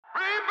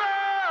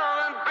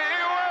rebel and be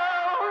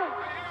well.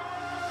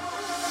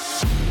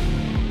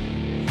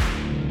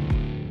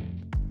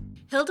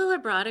 Hilda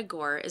Labrada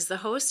Gore is the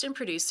host and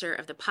producer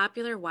of the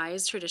popular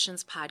Wise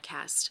Traditions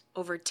podcast,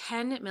 over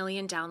 10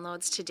 million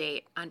downloads to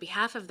date on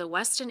behalf of the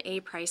Weston A.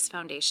 Price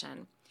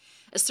Foundation.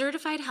 A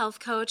certified health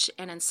coach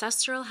and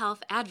ancestral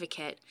health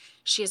advocate,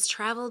 she has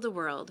traveled the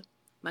world: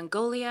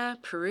 Mongolia,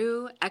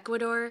 Peru,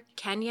 Ecuador,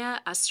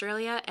 Kenya,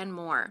 Australia, and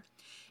more,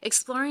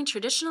 exploring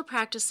traditional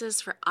practices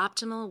for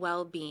optimal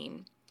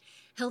well-being.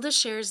 Hilda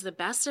shares the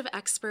best of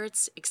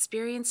experts,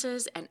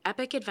 experiences, and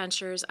epic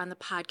adventures on the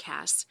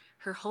podcast,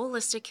 her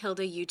Holistic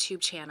Hilda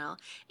YouTube channel,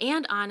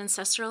 and on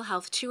Ancestral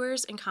Health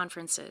tours and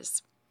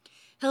conferences.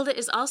 Hilda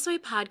is also a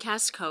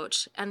podcast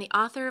coach and the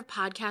author of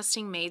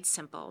Podcasting Made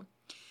Simple.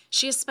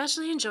 She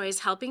especially enjoys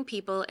helping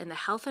people in the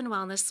health and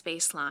wellness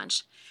space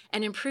launch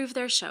and improve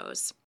their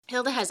shows.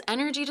 Hilda has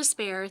energy to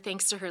spare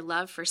thanks to her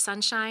love for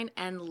sunshine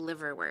and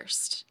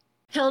liverwurst.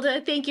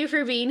 Hilda, thank you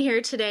for being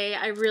here today.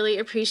 I really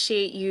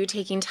appreciate you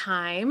taking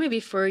time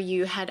before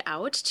you head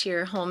out to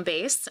your home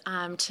base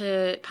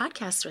to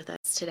podcast with us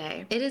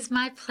today. It is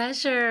my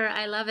pleasure.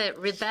 I love it.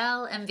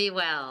 Rebel and be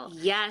well.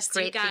 Yes,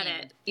 Great you got theme.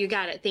 it. You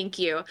got it. Thank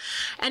you.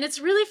 And it's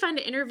really fun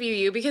to interview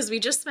you because we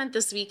just spent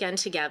this weekend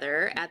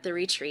together at the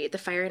retreat, the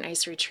Fire and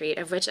Ice retreat,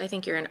 of which I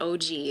think you're an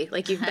OG.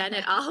 Like, you've been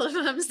at all of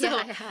them. So Yeah,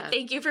 I have.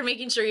 Thank you for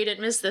making sure you didn't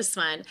miss this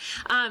one.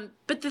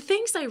 But the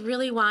things I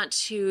really want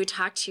to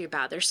talk to you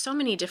about, there's so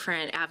many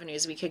different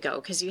avenues we could go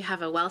because you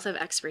have a wealth of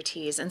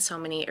expertise in so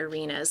many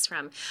arenas,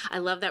 from, I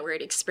love that word,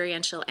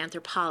 experiential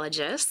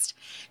anthropologist,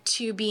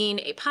 to being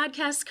a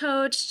podcast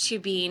coach, to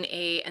being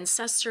a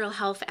ancestral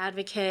health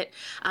advocate.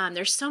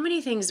 There's so many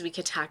things we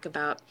could talk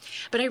about,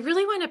 but I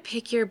really want to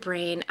pick your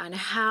brain on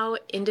how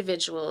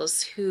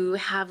individuals who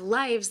have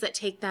lives that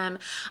take them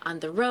on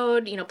the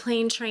road,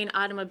 plane, train,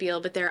 automobile,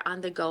 but they're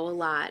on the go a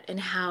lot, and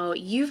how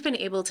you've been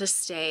able to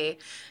stay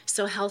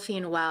so healthy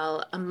and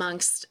well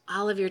amongst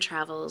all of your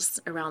travels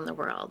around the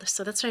world.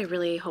 So that's what I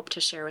really hope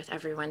to share with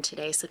everyone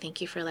today. So thank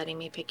you for letting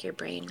me pick your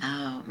brain.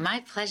 Oh,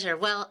 my pleasure.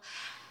 Well,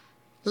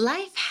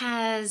 life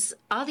has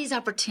all these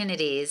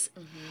opportunities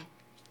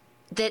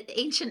that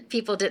ancient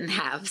people didn't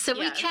have. So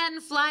we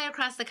can fly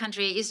across the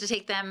country. It used to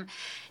take them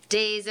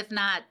days, if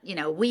not,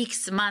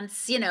 weeks,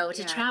 months,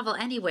 to travel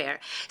anywhere.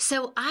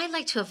 So I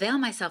like to avail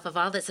myself of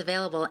all that's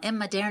available in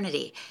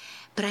modernity.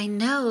 But I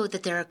know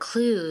that there are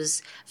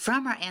clues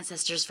from our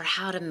ancestors for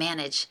how to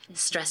manage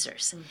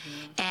stressors.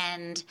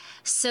 And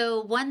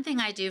so one thing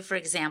I do, for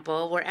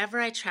example, wherever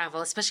I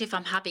travel, especially if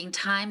I'm hopping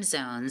time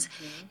zones,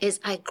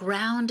 is I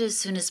ground as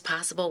soon as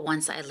possible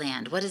once I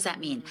land. What does that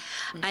mean?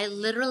 I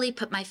literally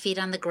put my feet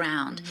on the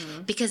ground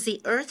because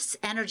the Earth's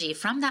energy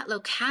from that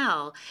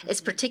locale is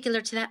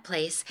particular to that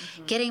place.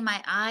 Getting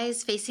my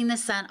eyes facing the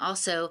sun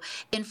also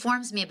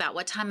informs me about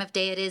what time of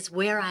day it is,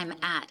 where I'm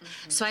at.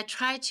 So I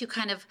try to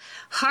kind of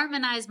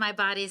harmonize my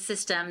body's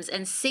systems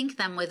and sync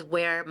them with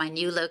where my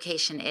new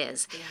location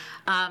is.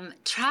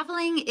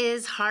 Traveling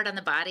is hard on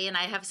the body, and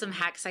I have some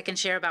hacks I can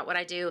share about what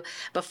I do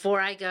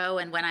before I go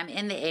and when I'm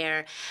in the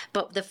air.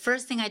 But the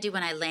first thing I do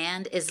when I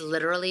land is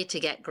literally to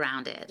get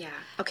grounded. Yeah.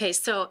 Okay,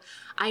 so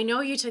I know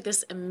you took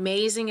this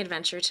amazing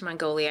adventure to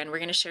Mongolia, and we're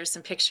going to share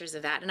some pictures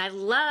of that. And I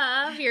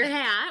love your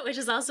hat, which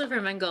is also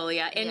from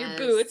Mongolia, and your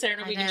boots. I don't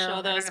know if we can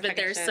show those, but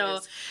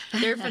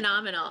they're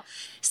phenomenal.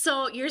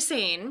 So you're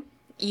saying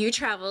you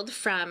traveled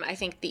from, I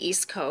think, the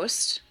East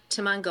Coast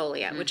to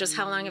Mongolia, which was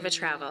how long of a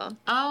travel?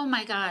 Oh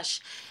my gosh.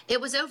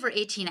 It was over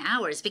 18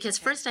 hours because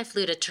first I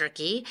flew to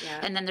Turkey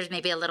and then there's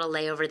maybe a little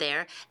layover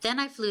there. Then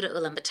I flew to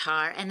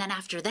Ulaanbaatar, and then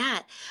after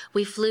that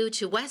we flew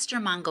to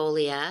Western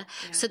Mongolia.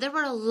 So there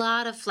were a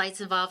lot of flights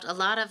involved, a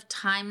lot of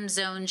time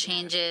zone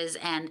changes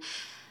and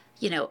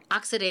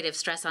oxidative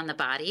stress on the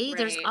body.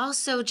 There's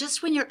also,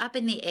 just when you're up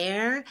in the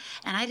air,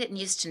 and I didn't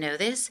used to know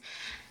this,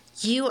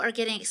 you are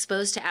getting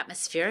exposed to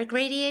atmospheric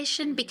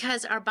radiation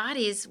because our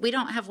bodies, we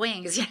don't have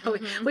wings.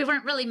 We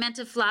weren't really meant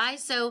to fly.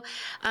 So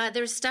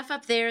there's stuff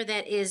up there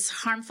that is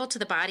harmful to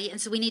the body. And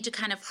so we need to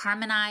kind of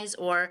harmonize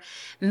or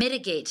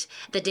mitigate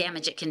the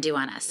damage it can do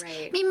on us.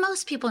 Right. I mean,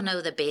 most people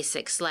know the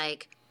basics,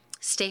 like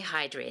stay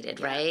hydrated,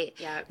 right?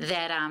 Yeah.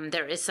 That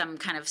there is some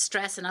kind of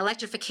stress and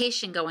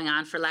electrification going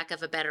on, for lack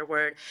of a better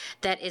word,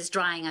 that is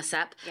drying us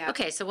up. Yeah.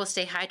 Okay, so we'll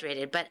stay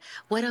hydrated, but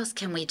what else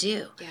can we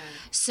do? Yeah.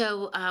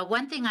 So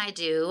one thing I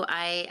do,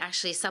 I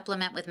actually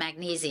supplement with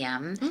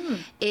magnesium.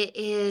 It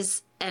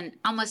is an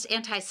almost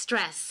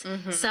anti-stress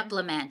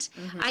supplement.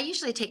 I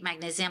usually take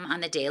magnesium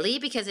on the daily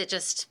because it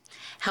just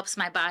helps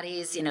my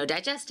body's,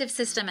 digestive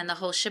system and the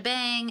whole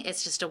shebang.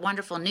 It's just a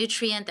wonderful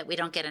nutrient that we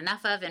don't get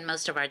enough of in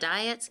most of our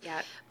diets.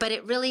 Yep. But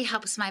it really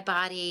helps my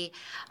body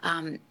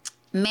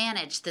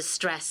manage the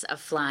stress of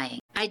flying.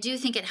 I do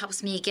think it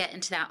helps me get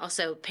into that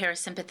also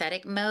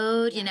parasympathetic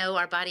mode.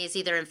 Our body is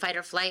either in fight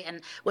or flight,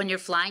 and when you're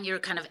flying, you're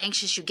kind of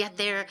anxious. You get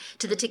there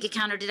to the ticket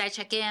counter. Did I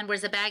check in?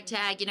 Where's the bag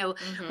tag?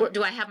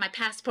 Do I have my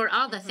passport?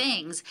 All the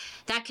things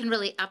that can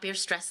really up your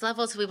stress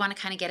levels. We want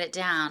to kind of get it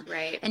down.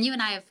 Right. And you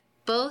and I have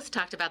both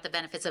talked about the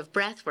benefits of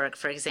breath work,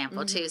 for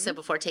example, too. So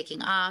before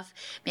taking off,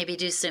 maybe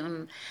do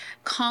some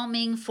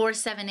calming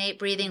 4-7-8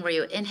 breathing where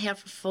you inhale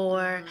for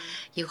 4,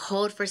 you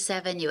hold for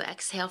 7, you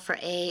exhale for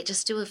 8.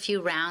 Just do a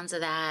few rounds of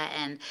that,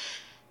 and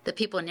the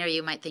people near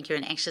you might think you're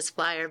an anxious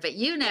flyer, but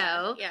you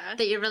know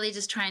that you're really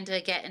just trying to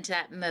get into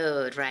that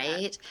mode,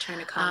 right? Trying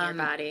to calm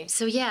your body.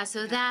 So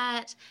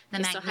that,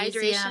 the So magnesium.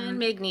 hydration,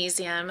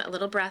 magnesium, a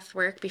little breath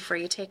work before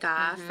you take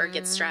off or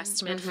get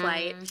stressed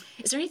mid-flight.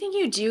 Is there anything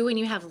you do when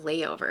you have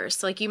layovers?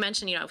 So like you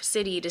mentioned,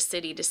 city to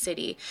city to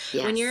city.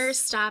 Yes. When you're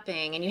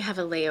stopping and you have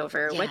a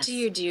layover, what Yes. do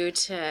you do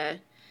to,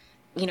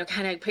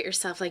 kind of put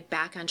yourself like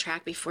back on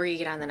track before you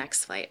get on the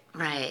next flight?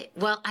 Right.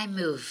 Well, I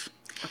move.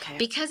 Okay.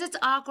 Because it's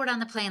awkward on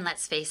the plane,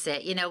 let's face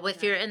it.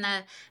 If you're in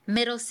the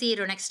middle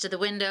seat or next to the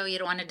window, you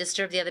don't want to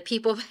disturb the other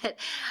people. But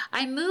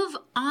I move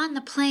on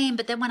the plane,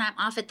 but then when I'm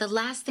off it, the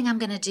last thing I'm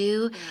going to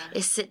do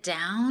is sit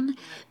down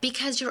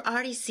because you're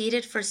already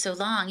seated for so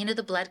long.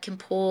 The blood can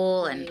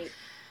pool and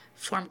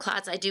form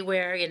clots. I do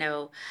wear,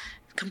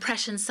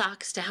 compression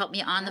socks to help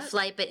me on the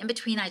flight, but in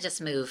between I just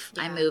move.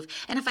 I move.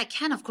 And if I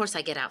can, of course,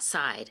 I get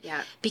outside.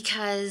 Yeah.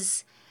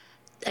 Because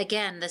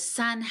again, the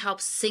sun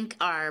helps sync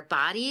our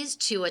bodies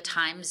to a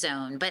time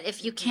zone. But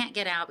if you can't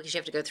get out because you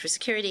have to go through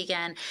security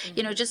again,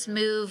 just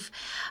move,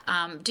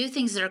 do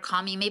things that are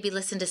calming. Maybe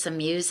listen to some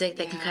music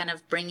that can kind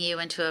of bring you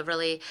into a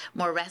really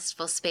more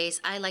restful space.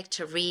 I like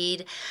to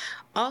read.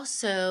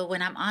 Also,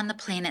 when I'm on the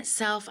plane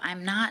itself,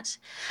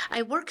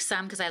 I work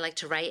some because I like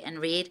to write and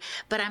read,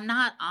 but I'm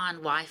not on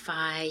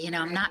Wi-Fi.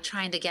 I'm not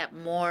trying to get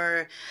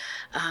more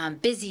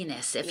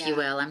busyness, if you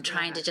will. I'm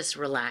trying to just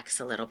relax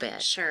a little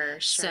bit. Sure.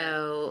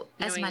 So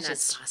as Knowing much that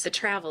as possible. the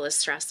travel is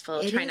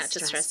stressful. Try not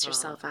to stress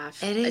yourself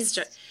off. It is.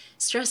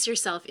 Stress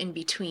yourself in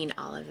between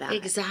all of that.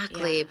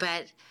 Exactly. Yeah.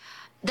 But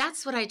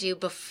that's what I do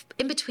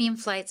in between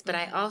flights, but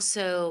I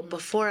also,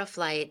 before a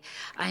flight,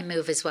 I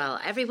move as well.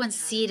 Everyone's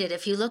seated.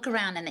 If you look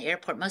around in the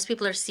airport, most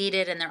people are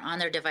seated and they're on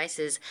their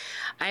devices.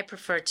 I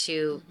prefer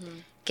to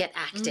get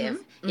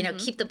active,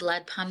 keep the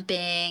blood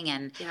pumping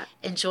and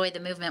enjoy the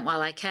movement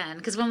while I can.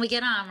 Because when we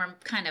get on, we're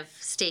kind of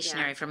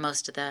stationary for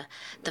most of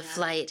the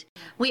flight.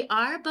 We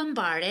are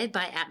bombarded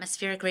by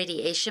atmospheric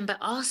radiation, but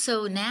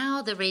also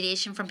now the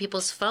radiation from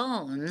people's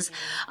phones,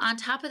 on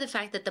top of the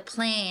fact that the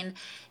plane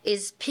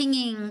is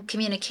pinging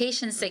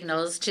communication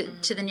signals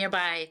to the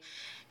nearby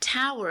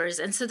towers.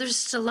 And so there's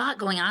just a lot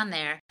going on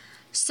there.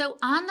 So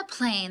on the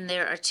plane,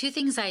 there are two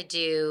things I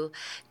do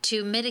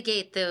to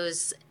mitigate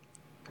those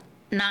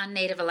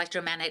non-native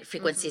electromagnetic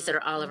frequencies that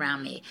are all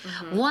around me.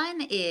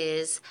 One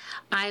is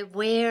I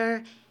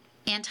wear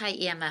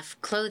anti-EMF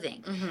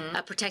clothing,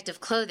 protective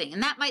clothing.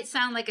 And that might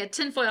sound like a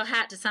tinfoil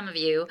hat to some of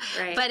you,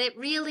 but it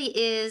really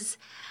is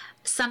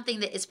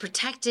something that is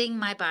protecting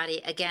my body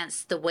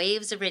against the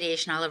waves of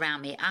radiation all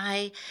around me.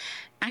 I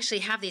actually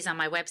have these on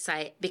my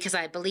website because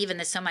I believe in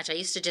this so much. I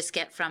used to just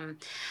get from,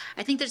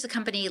 I think there's a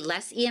company,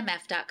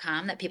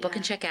 lessemf.com, that people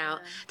can check out.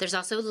 There's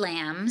also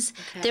Lambs.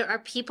 There are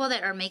people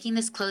that are making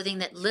this clothing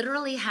that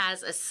literally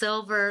has a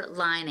silver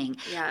lining.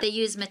 They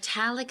use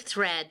metallic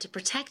thread to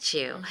protect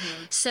you.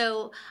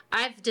 So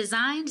I've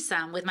designed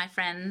some with my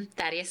friend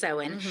Thaddeus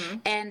Owen.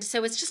 And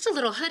so it's just a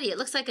little hoodie. It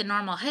looks like a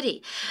normal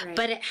hoodie,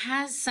 but it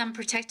has some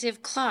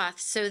protective cloth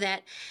so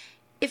that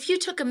if you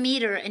took a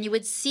meter and you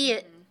would see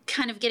it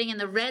kind of getting in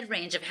the red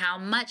range of how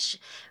much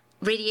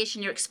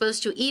radiation you're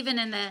exposed to, even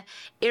in the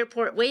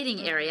airport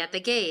waiting area at the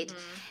gate.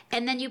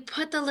 And then you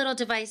put the little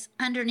device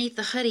underneath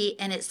the hoodie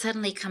and it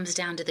suddenly comes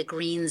down to the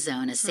green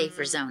zone, a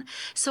safer zone.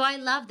 So I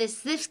love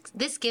this.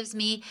 This gives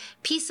me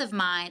peace of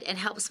mind and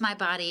helps my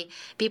body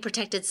be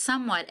protected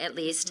somewhat, at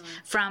least,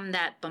 from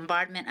that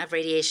bombardment of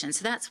radiation.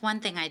 So that's one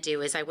thing I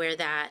do is I wear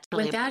that.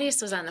 When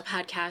Thaddeus was on the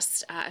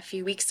podcast a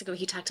few weeks ago,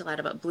 he talked a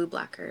lot about blue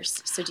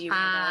blockers. So do you wear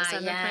those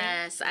on the plane?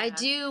 Yes, I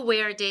do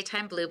wear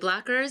daytime blue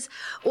blockers,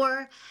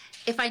 or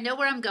if I know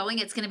where I'm going,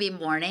 it's going to be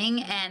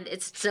morning, and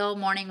it's still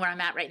morning where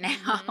I'm at right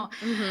now.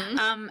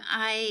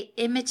 I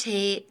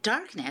imitate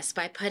darkness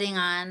by putting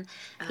on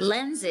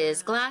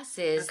lenses,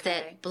 glasses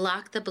that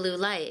block the blue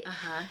light.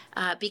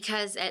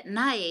 Because at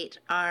night,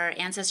 our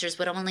ancestors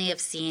would only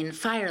have seen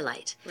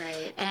firelight.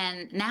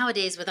 And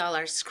nowadays, with all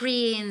our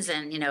screens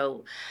and,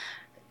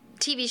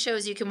 TV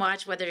shows you can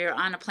watch whether you're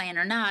on a plane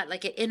or not,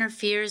 like it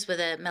interferes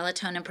with a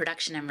melatonin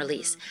production and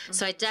release.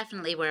 So I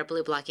definitely wear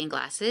blue blocking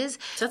glasses.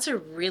 So that's a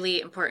really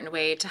important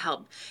way to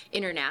help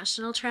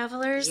international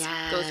travelers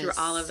go through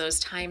all of those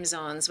time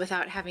zones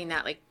without having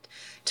that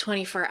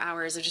 24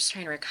 hours of just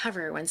trying to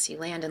recover once you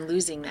land and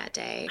losing that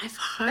day. I've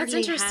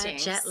hardly had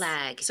jet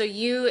lag. So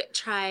you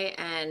try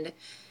and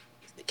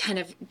kind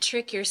of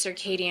trick your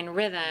circadian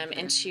rhythm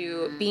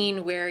into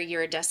being where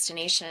your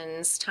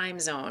destination's time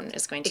zone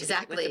is going to be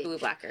with the blue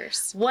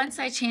blockers. Once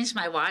I changed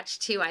my watch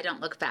too, I don't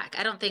look back.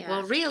 I don't think,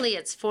 well, really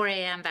it's 4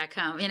 a.m. back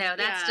home.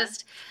 That's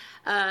just,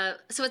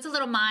 so it's a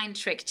little mind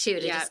trick too,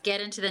 to just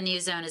get into the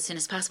new zone as soon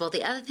as possible.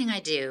 The other thing I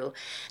do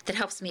that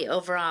helps me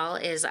overall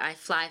is I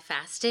fly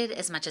fasted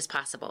as much as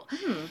possible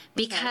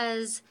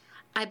because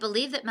I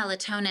believe that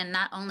melatonin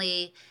not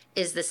only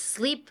is the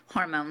sleep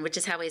hormone, which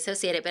is how we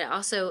associate it, but it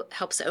also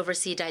helps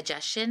oversee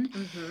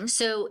digestion.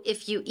 So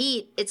if you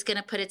eat, it's going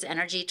to put its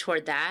energy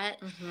toward that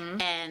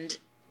and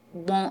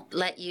won't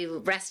let you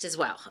rest as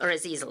well or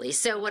as easily.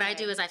 So what I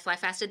do is I fly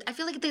fasted. I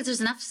feel like there's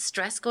enough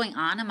stress going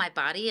on in my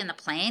body in the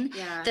plane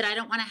that I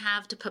don't want to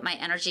have to put my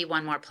energy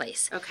one more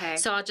place. Okay.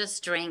 So I'll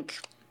just drink,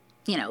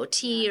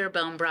 tea or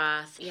bone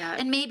broth. Yeah.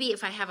 And maybe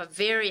if I have a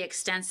very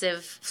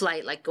extensive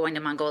flight, like going to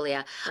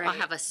Mongolia, I'll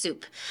have a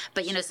soup.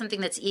 But,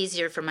 something that's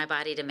easier for my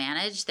body to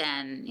manage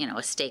than,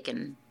 a steak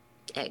and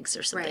eggs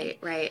or something.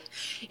 Right.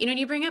 And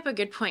you bring up a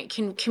good point.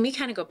 Can we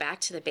kind of go back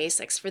to the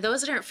basics? For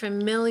those that aren't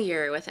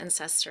familiar with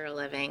ancestral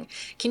living,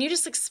 can you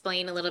just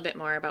explain a little bit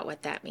more about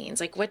what that means?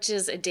 Like, what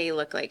does a day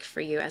look like for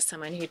you as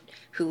someone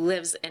who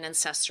lives an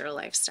ancestral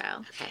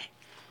lifestyle? Okay.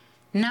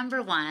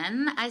 Number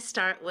one, I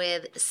start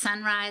with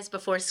sunrise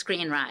before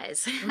screen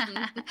rise.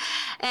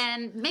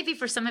 And maybe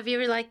for some of you,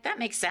 you're like, that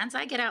makes sense.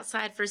 I get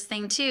outside first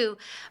thing too.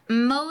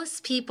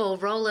 Most people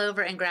roll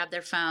over and grab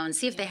their phone,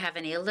 see if they have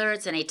any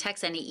alerts, any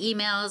texts, any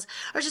emails,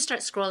 or just start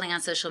scrolling on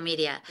social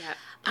media. Yep.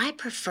 I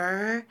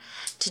prefer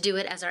to do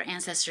it as our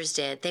ancestors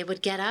did. They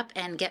would get up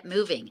and get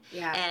moving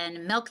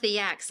and milk the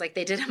yaks like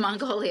they did in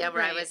Mongolia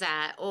where I was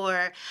at,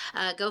 or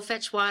go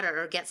fetch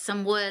water or get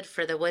some wood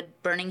for the wood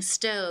burning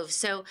stove.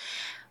 So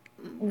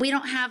we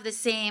don't have the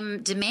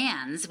same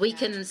demands. We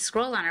can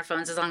scroll on our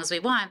phones as long as we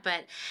want,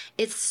 but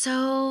it's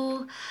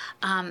so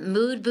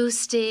mood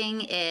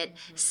boosting. It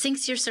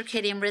syncs your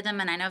circadian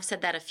rhythm, and I know I've said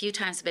that a few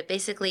times, but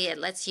basically it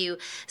lets you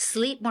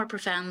sleep more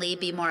profoundly,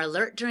 be more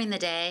alert during the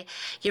day.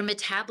 Your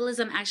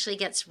metabolism actually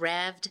gets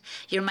revved.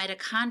 Your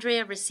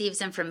mitochondria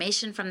receives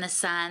information from the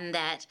sun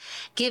that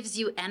gives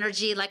you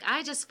energy. Like,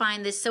 I just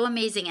find this so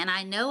amazing, and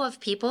I know of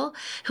people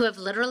who have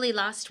literally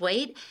lost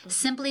weight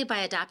simply by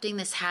adopting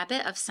this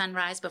habit of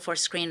sunrise before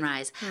screen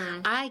rise.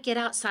 I get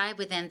outside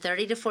within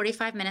 30 to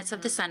 45 minutes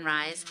of the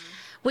sunrise,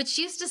 which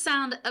used to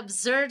sound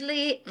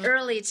absurdly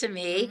early to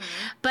me,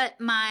 but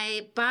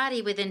my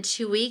body within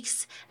 2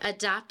 weeks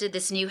adopted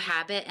this new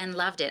habit and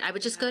loved it. I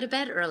would just go to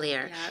bed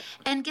earlier.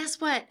 And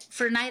guess what?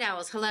 For night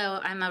owls, hello,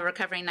 I'm a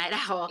recovering night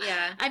owl.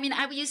 I mean,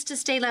 I used to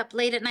stay up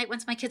late at night.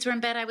 Once my kids were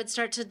in bed, I would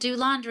start to do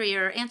laundry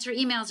or answer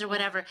emails or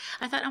whatever.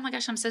 I thought, oh my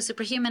gosh, I'm so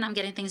superhuman. I'm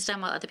getting things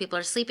done while other people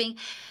are sleeping.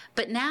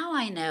 But now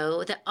I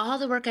know that all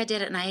the work I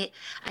did at night,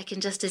 I can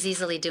just as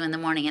easily do in the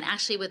morning, and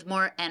actually with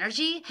more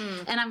energy,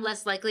 and I'm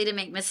less likely to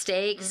make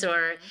mistakes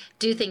or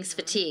do things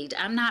fatigued.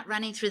 I'm not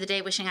running through the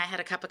day wishing I had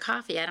a cup of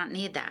coffee. I don't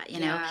need that,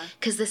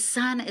 because the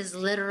sun is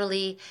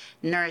literally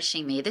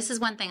nourishing me. This is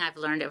one thing I've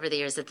learned over the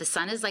years, that the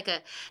sun is like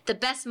the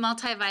best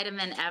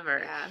multivitamin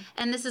ever.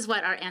 And this is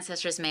what our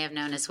ancestors may have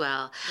known as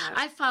well.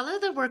 I follow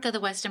the work of the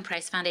Weston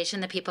Price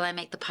Foundation, the people I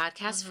make the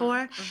podcast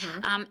for,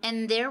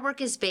 and their work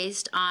is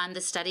based on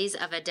the studies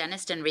of a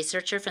dentist and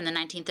researcher from the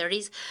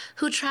 1930s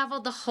who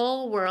traveled the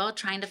whole world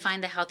trying to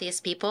find the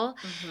healthiest people.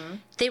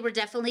 They were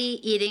definitely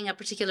eating a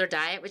particular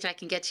diet, which I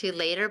can get to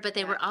later, but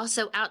they were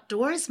also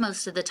outdoors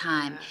most of the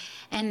time.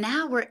 And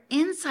now we're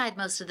inside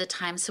most of the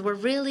time, so we're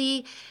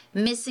really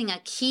missing a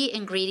key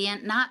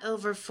ingredient, not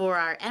over for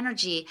our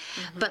energy,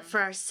 but for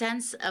our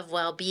sense of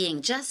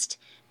well-being. Just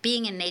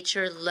being in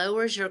nature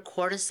lowers your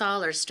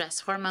cortisol or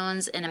stress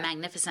hormones in a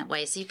magnificent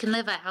way, so you can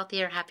live a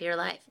healthier, happier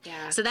life.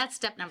 So that's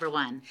step number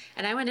one.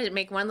 And I wanted to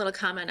make one little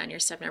comment on your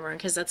step number one,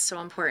 because that's so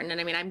important.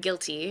 And I mean, I'm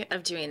guilty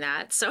of doing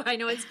that. So I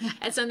know it's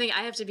something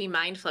I have to be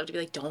mindful of, to be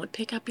like, don't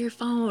pick up your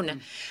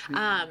phone.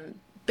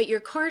 But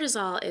your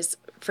cortisol is,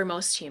 for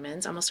most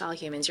humans, almost all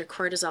humans, your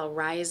cortisol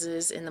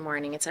rises in the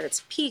morning. It's at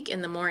its peak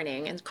in the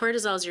morning. And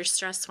cortisol is your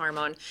stress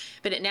hormone.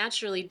 But it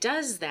naturally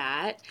does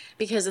that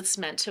because it's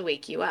meant to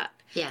wake you up.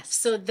 Yes.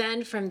 So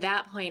then from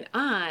that point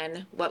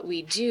on, what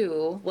we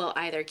do will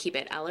either keep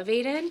it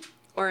elevated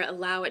or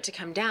allow it to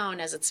come down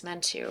as it's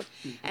meant to.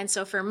 And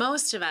so for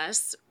most of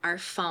us, our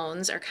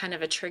phones are kind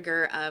of a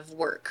trigger of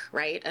work,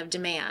 right? Of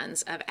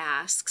demands, of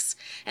asks.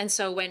 And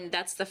so when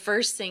that's the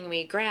first thing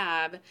we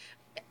grab,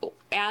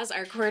 as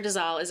our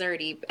cortisol is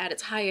already at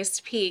its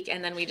highest peak,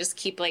 and then we just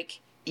keep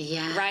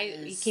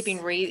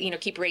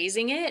keep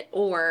raising it,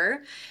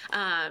 or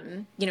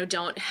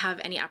don't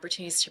have any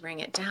opportunities to bring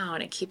it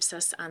down. It keeps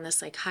us on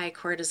this like high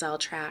cortisol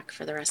track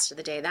for the rest of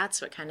the day.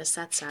 That's what kind of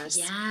sets us.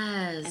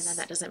 And then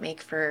that doesn't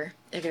make for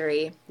a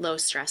very low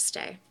stress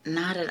day.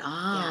 Not at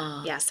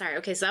all. Yeah. Sorry.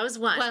 Okay. So that was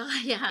one. Well,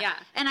 yeah.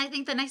 And I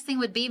think the next thing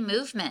would be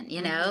movement,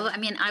 I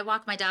mean, I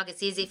walk my dog.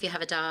 It's easy if you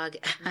have a dog.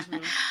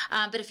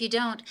 But if you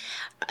don't,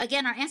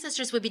 again, our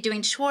ancestors would be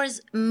doing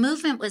chores.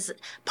 Movement was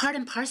part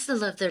and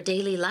parcel of their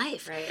daily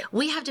life. Right.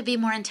 We have to be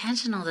more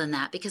intentional than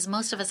that, because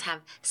most of us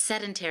have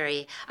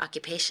sedentary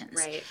occupations.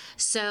 Right.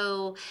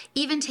 So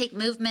even take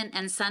movement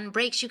and sun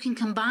breaks. You can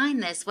combine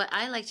this. What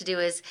I like to do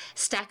is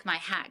stack my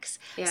hacks.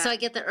 So I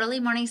get the early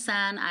morning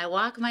sun. I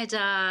walk my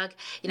dog.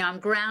 I'm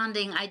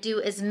grounding. I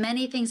do as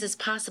many things as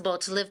possible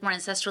to live more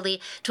ancestrally,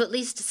 to at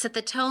least set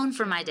the tone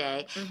for my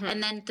day.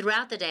 And then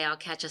throughout the day, I'll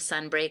catch a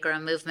sun break or a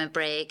movement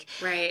break.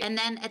 Right. And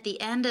then at the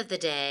end of the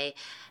day,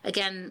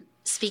 again,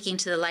 speaking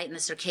to the light and the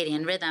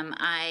circadian rhythm,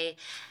 I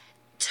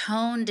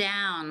tone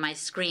down my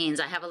screens.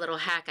 I have a little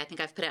hack. I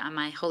think I've put it on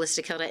my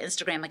Holistic Hilda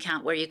Instagram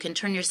account where you can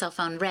turn your cell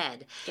phone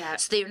red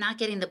so that you're not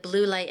getting the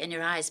blue light in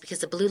your eyes, because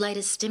the blue light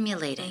is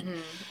stimulating.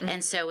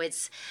 And so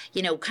it's,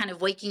 kind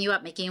of waking you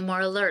up, making you more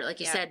alert. Like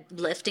you said,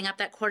 lifting up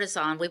that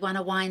cortisol. And we want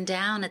to wind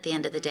down at the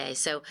end of the day.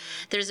 So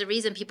there's a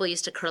reason people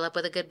used to curl up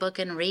with a good book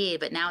and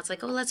read, but now it's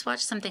like, oh, let's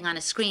watch something on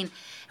a screen.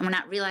 And we're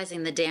not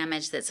realizing the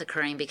damage that's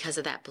occurring because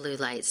of that blue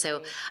light.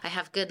 So I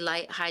have good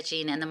light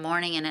hygiene in the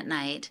morning and at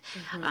night,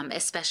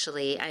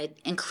 especially. I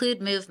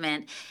include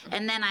movement,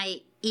 and then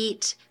I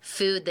eat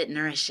food that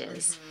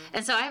nourishes.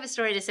 And so I have a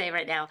story to say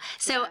right now.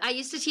 So I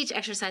used to teach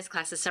exercise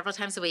classes several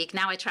times a week.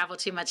 Now I travel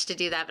too much to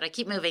do that, but I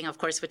keep moving, of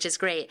course, which is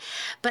great.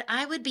 But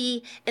I would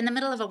be in the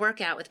middle of a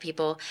workout with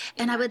people,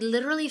 and I would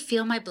literally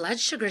feel my blood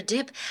sugar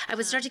dip. I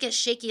would start to get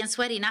shaky and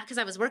sweaty, not because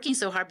I was working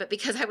so hard, but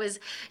because I was,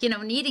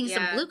 needing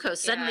some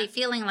glucose, suddenly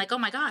feeling like, oh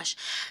my gosh.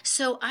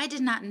 So I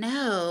did not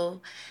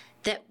know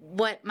that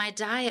what my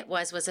diet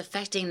was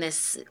affecting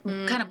this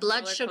kind of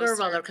blood sugar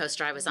roller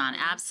coaster I was on.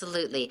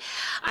 Absolutely.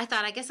 I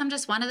thought, I guess I'm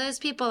just one of those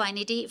people. I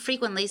need to eat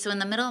frequently. So in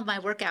the middle of my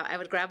workout, I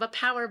would grab a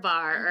power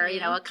bar or,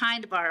 a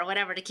Kind bar or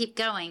whatever to keep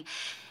going.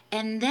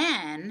 And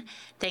then,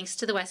 thanks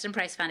to the Weston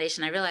Price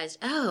Foundation, I realized,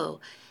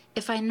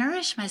 if I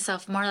nourish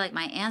myself more like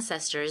my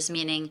ancestors,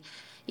 meaning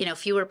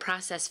fewer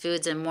processed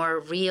foods and more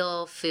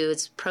real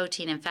foods,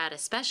 protein and fat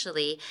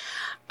especially,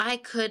 I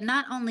could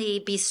not only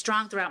be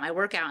strong throughout my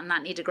workout and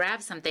not need to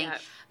grab something,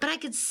 but I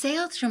could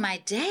sail through my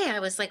day.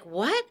 I was like,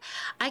 what?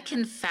 I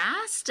can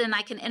fast, and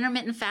I can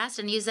intermittent fast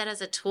and use that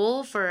as a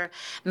tool for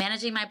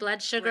managing my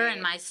blood sugar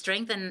and my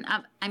strength and,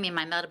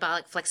 my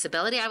metabolic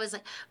flexibility. I was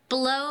like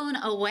blown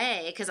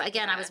away because,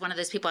 again, I was one of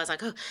those people. I was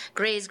like, oh,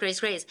 graze.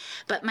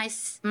 But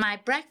my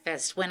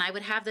breakfast, when I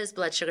would have those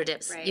blood sugar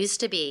dips, used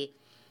to be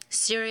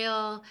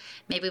cereal,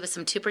 maybe with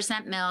some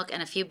 2% milk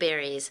and a few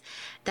berries.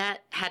 That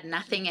had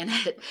nothing in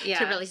it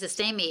to really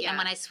sustain me. And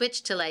when I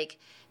switched to like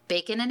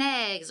bacon and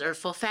eggs or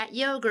full fat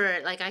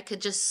yogurt, like I could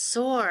just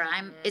soar.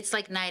 It's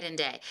like night and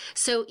day.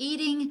 So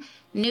eating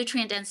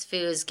nutrient dense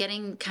foods,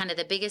 getting kind of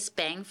the biggest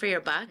bang for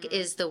your buck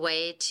is the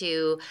way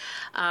to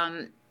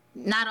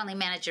not only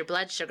manage your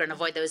blood sugar and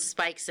avoid those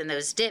spikes and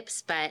those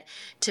dips, but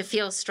to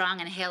feel strong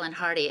and hale and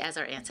hearty as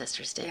our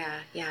ancestors did.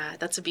 Yeah,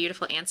 that's a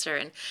beautiful answer.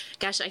 And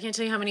gosh, I can't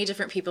tell you how many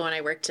different people when I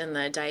worked in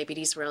the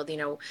diabetes world,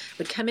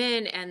 would come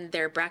in and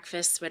their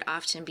breakfast would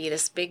often be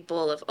this big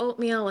bowl of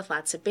oatmeal with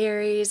lots of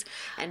berries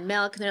and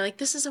milk. And they're like,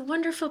 this is a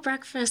wonderful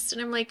breakfast.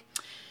 And I'm like,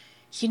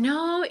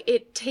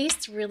 it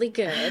tastes really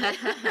good,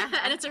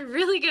 and it's a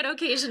really good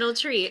occasional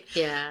treat.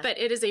 But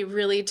it is a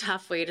really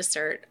tough way to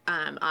start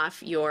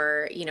off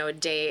your,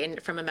 day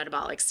from a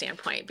metabolic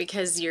standpoint,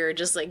 because you're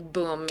just like,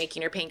 boom,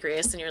 making your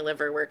pancreas and your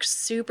liver work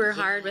super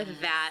hard with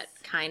that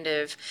kind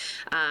of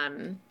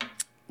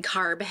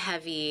carb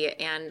heavy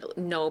and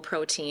no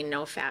protein,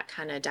 no fat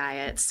kind of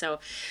diet.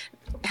 So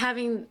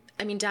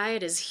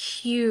diet is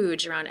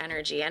huge around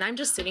energy. And I'm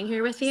just sitting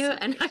here with you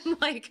and I'm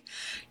like,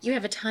 you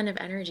have a ton of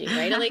energy,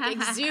 right? It like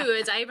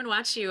exudes. I even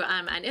watch you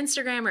on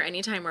Instagram or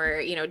anytime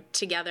we're,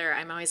 together,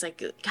 I'm always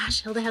like,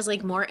 gosh, Hilda has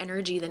like more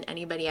energy than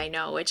anybody I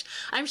know, which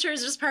I'm sure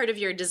is just part of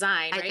your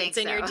design, right? It's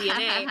in your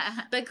DNA.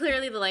 But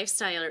clearly the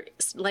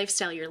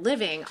lifestyle you're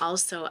living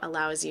also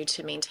allows you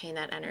to maintain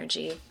that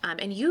energy.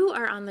 And you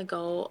are on the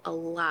go a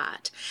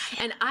lot.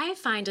 And I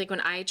find like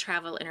when I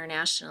travel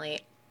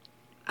internationally,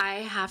 I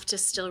have to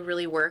still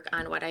really work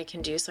on what I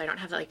can do so I don't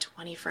have like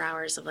 24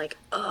 hours of like,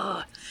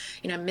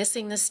 I'm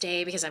missing this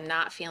day because I'm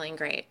not feeling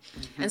great.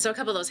 And so a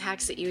couple of those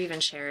hacks that you even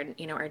shared,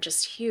 are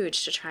just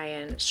huge to try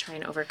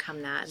and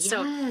overcome that. Yes.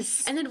 So,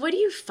 and then what do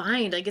you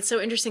find? Like, it's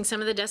so interesting. Some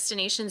of the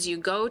destinations you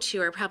go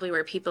to are probably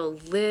where people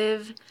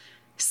live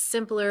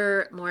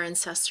simpler, more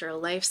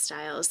ancestral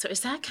lifestyles. So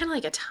is that kind of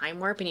like a time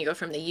warp when you go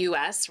from the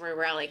U.S. where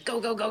we're all like,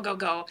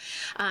 go,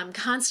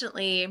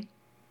 constantly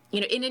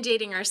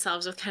inundating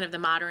ourselves with kind of the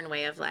modern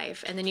way of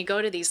life. And then you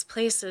go to these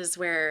places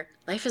where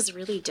life is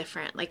really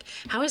different. Like,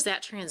 how is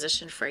that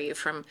transition for you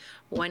from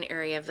one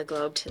area of the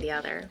globe to the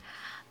other?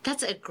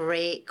 That's a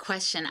great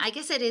question. I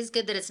guess it is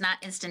good that it's not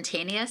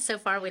instantaneous. So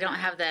far, we don't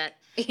have that,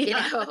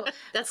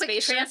 that's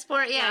quick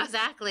transport. Yeah,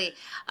 exactly.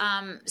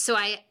 So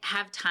I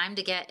have time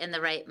to get in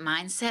the right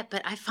mindset,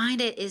 but I find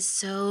it is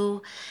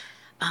so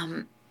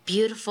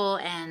beautiful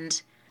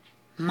and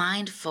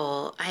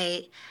mindful.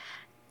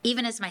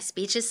 Even as my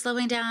speech is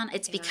slowing down,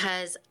 it's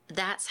because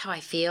that's how I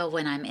feel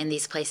when I'm in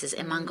these places,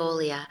 in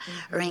Mongolia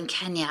or in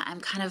Kenya.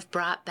 I'm kind of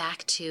brought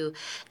back to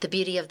the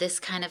beauty of this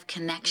kind of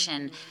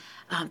connection.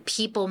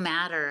 People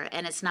matter,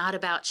 and it's not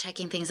about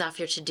checking things off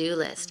your to-do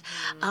list.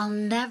 I'll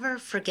never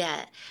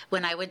forget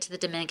when I went to the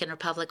Dominican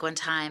Republic one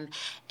time,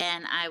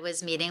 and I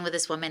was meeting with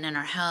this woman in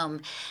her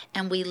home,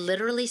 and we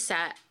literally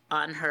sat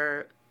on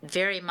her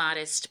very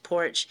modest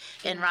porch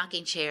in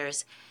rocking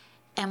chairs,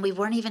 and we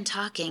weren't even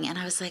talking, and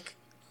I was like,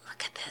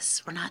 look at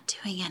this. We're not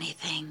doing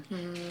anything.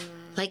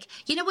 Like,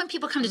 when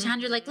people come to town,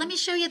 you're like, let me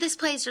show you this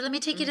place or let me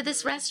take you to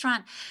this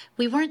restaurant.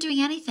 We weren't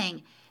doing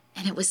anything.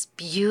 And it was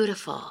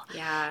beautiful.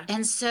 Yeah.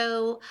 And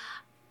so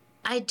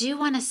I do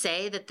want to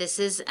say that this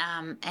is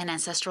an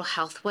ancestral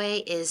health way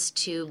is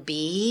to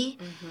be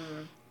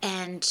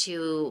and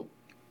to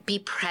be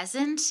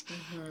present.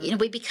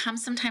 We become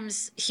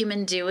sometimes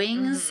human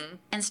doings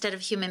instead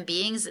of human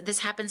beings. This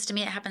happens to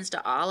me. It happens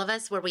to all of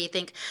us, where we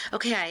think,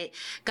 okay, I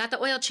got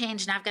the oil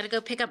change. Now I've got to go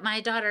pick up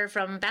my daughter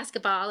from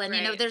basketball. And,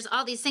 there's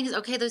all these things.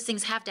 Okay, those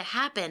things have to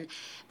happen.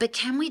 But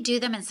can we do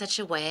them in such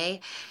a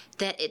way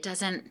that it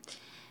doesn't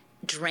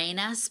drain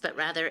us, but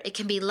rather it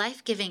can be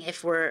life-giving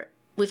if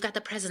we've got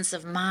the presence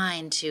of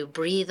mind to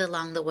breathe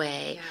along the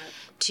way,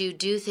 to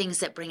do things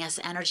that bring us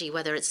energy,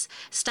 whether it's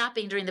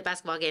stopping during the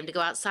basketball game to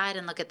go outside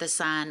and look at the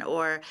sun,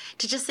 or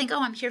to just think,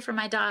 oh, I'm here for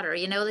my daughter.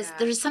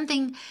 There's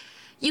something,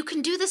 you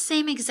can do the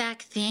same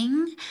exact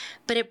thing,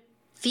 but it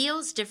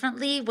feels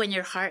differently when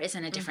your heart is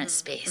in a different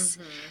space.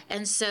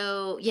 And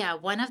so,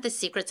 one of the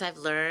secrets I've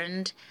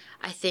learned,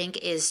 I think,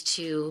 is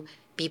to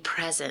be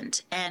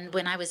present. And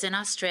when I was in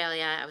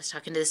Australia, I was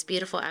talking to this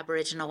beautiful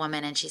Aboriginal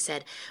woman, and she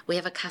said, we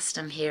have a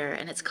custom here,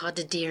 and it's called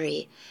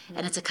Dadiri,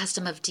 and it's a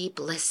custom of deep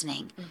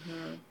listening.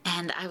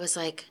 And I was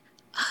like,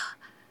 oh,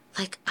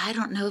 I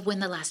don't know when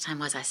the last time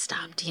was I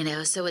stopped,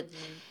 So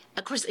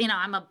of course,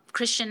 I'm a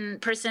Christian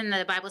person.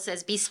 The Bible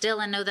says, be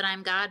still and know that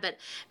I'm God. But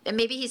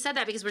maybe he said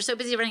that because we're so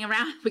busy running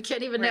around, we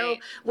can't even know,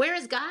 where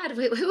is God?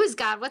 Who is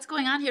God? What's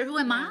going on here? Who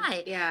am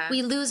I?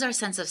 We lose our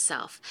sense of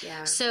self.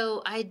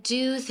 So I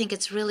do think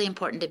it's really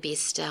important to be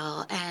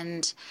still.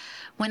 And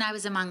when I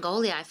was in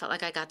Mongolia, I felt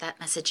like I got that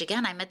message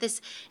again. I met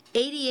this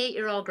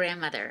 88-year-old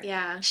grandmother.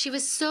 She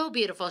was so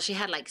beautiful. She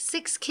had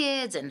 6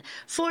 kids and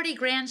 40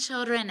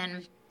 grandchildren,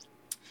 and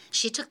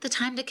she took the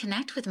time to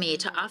connect with me,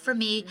 to offer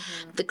me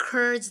the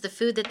Kurds, the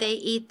food that they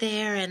eat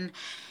there. And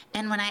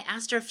when I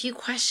asked her a few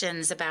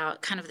questions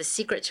about kind of the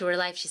secret to her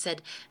life, she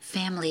said,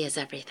 family is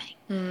everything.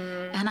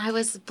 And I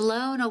was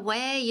blown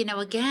away,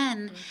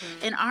 again,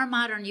 in our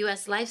modern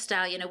U.S.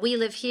 lifestyle. We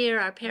live here,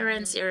 our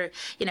parents are,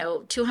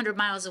 200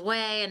 miles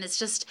away, and it's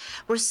just,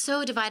 we're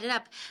so divided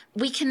up.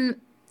 We can,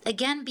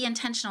 again, be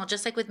intentional,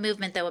 just like with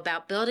movement, though,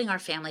 about building our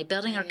family,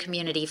 building our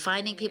community,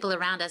 finding people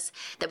around us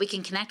that we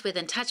can connect with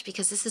and touch,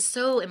 because this is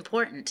so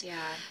important.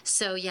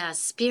 So,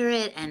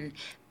 spirit and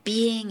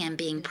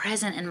being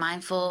present and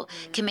mindful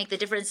can make the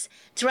difference.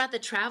 Throughout the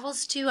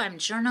travels, too, I'm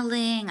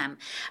journaling,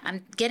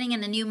 I'm getting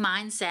in a new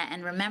mindset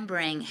and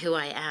remembering who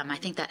I am. I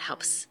think that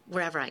helps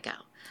wherever I go.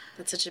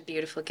 That's such a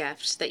beautiful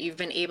gift that you've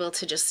been able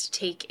to just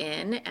take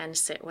in and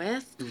sit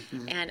with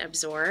and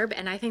absorb.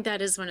 And I think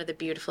that is one of the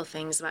beautiful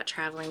things about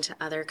traveling to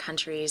other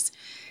countries.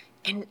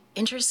 And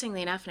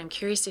interestingly enough, and I'm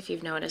curious if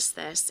you've noticed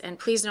this, and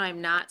please know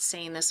I'm not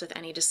saying this with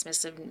any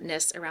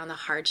dismissiveness around the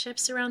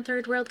hardships around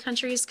third world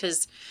countries,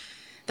 because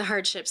the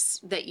hardships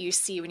that you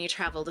see when you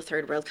travel to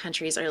third world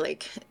countries are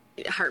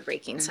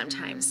heartbreaking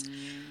sometimes.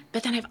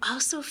 But then I've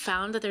also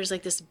found that there's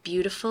this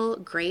beautiful,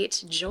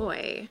 great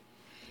joy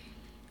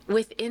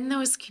within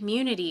those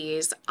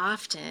communities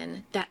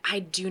often that I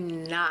do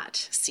not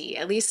see,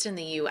 at least in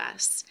the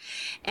U.S.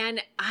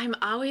 And I'm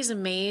always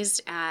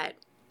amazed at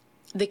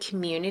the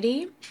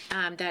community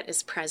that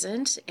is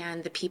present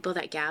and the people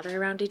that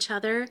gather around each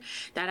other.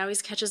 That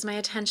always catches my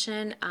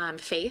attention.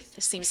 Faith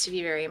seems to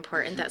be very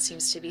important. That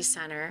seems to be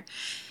center.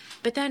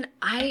 But then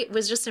I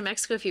was just in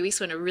Mexico a few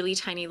weeks ago in a really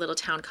tiny little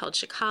town called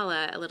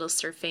Chicala, a little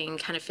surfing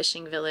kind of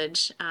fishing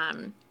village,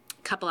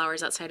 couple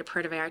hours outside of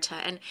Puerto Vallarta,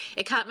 and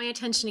it caught my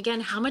attention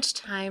again how much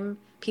time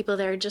people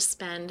there just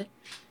spend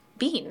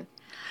being.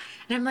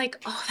 And I'm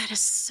like, oh, that is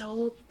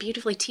so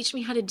beautiful. Teach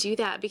me how to do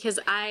that, because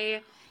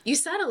you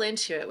settle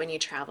into it when you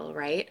travel,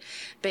 right?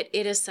 But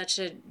it is such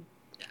a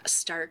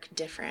stark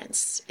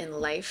difference in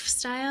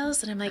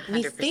lifestyles, and I'm like, 100%.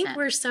 We think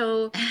we're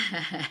so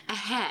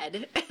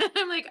ahead.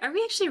 I'm like, are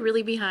we actually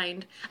really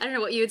behind? I don't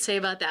know what you would say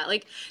about that.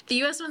 The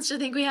U.S. wants to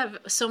think we have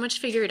so much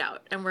figured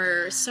out and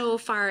we're so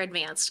far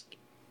advanced.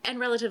 And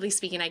relatively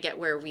speaking, I get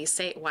why we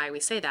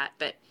say that,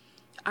 but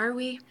are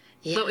we?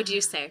 What would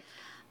you say?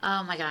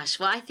 Oh my gosh.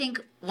 Well, I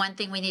think one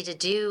thing we need to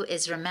do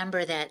is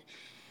remember that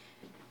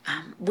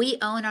we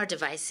own our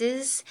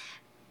devices.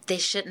 They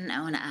shouldn't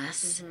own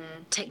us.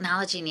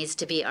 Technology needs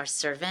to be our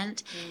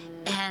servant.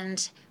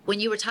 And when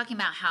you were talking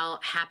about how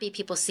happy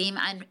people seem,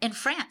 in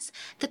France,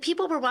 the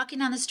people were walking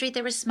down the street,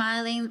 they were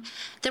smiling.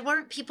 There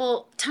weren't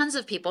tons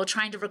of people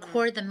trying to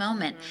record the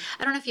moment.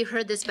 I don't know if you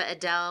heard this, but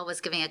Adele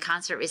was giving a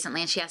concert recently,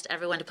 and she asked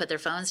everyone to put their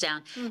phones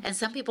down. And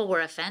some people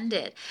were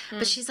offended.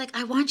 But she's like,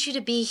 I want you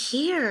to be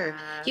here.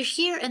 You're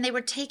here. And they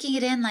were taking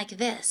it in like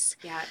this.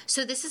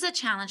 So this is a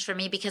challenge for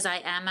me, because I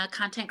am a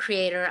content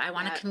creator. I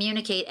want to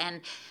communicate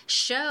and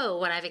show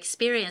what I've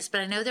experienced.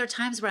 But I know there are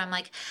times where I'm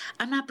like,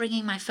 I'm not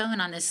bringing my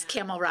phone on this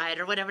camel ride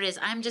or whatever it is.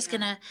 I'm just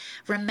going to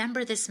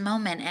remember this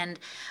moment and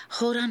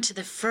hold on to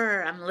the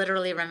fur. I'm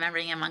literally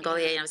remembering in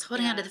Mongolia, I was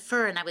holding on to the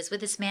fur, and I was with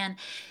this man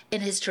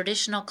in his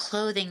traditional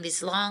clothing,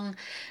 these long,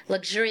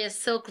 luxurious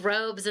silk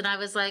robes, and I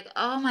was like,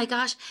 oh my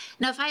gosh.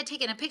 Now, if I had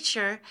taken a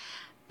picture,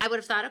 I would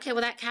have thought, okay,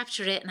 well, that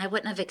captured it, and I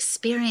wouldn't have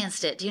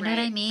experienced it. Do you know what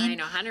I mean? I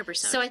know, 100%.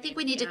 So I think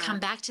we need to come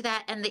back to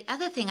that. And the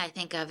other thing I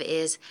think of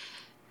is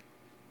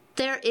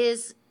there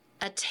is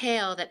a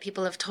tale that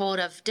people have told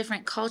of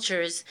different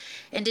cultures,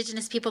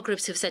 indigenous people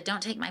groups who've said,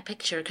 don't take my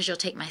picture because you'll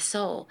take my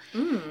soul.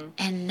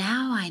 And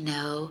now I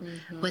know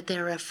what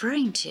they're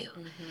referring to,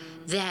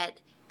 that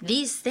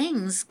these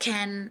things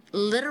can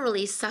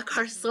literally suck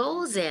our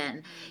souls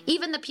in.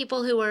 Even the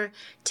people who are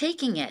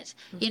taking it.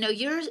 You know,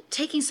 you're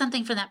taking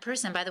something from that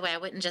person. By the way, I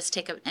wouldn't just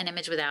take an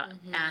image without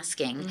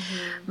asking.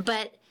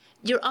 But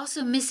you're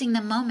also missing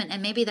the moment,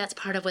 and maybe that's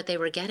part of what they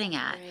were getting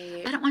at.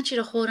 Right. I don't want you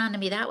to hold on to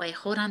me that way.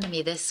 Hold on to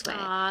me this way.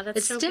 Aw, that's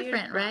it's so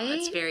different, beautiful. right?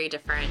 It's very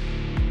different.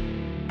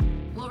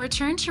 We'll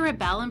return to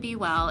Rebel and Be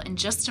Well in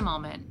just a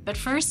moment, but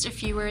first, a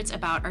few words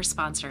about our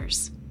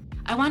sponsors.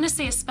 I want to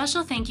say a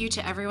special thank you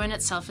to everyone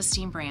at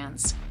Self-Esteem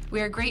Brands.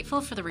 We are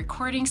grateful for the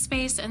recording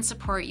space and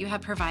support you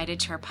have provided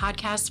to our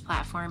podcast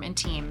platform and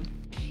team.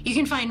 You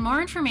can find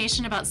more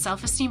information about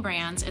Self-Esteem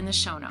Brands in the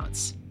show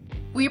notes.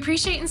 We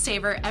appreciate and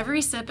savor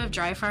every sip of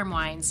Dry Farm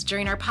wines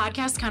during our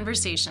podcast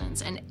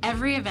conversations and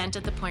every event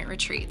at the Point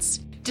Retreats.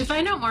 To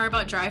find out more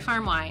about Dry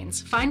Farm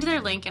wines, find their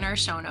link in our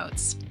show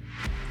notes.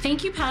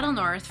 Thank you, Paddle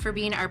North, for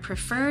being our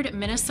preferred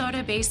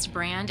Minnesota-based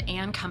brand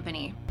and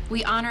company.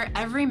 We honor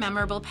every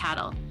memorable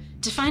paddle.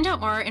 To find out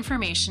more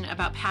information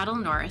about Paddle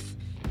North,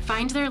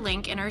 find their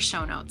link in our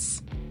show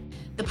notes.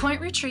 The Point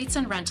Retreats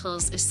and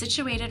Rentals is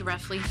situated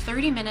roughly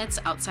 30 minutes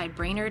outside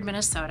Brainerd,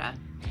 Minnesota.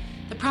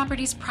 The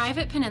property's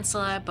private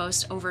peninsula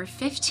boasts over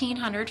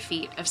 1,500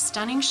 feet of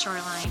stunning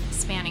shoreline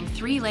spanning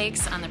 3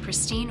 lakes on the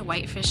pristine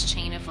Whitefish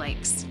chain of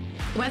lakes.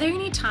 Whether you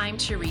need time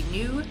to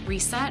renew,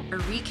 reset, or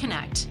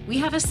reconnect, we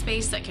have a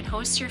space that can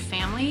host your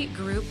family,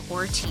 group,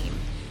 or team.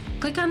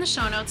 Click on the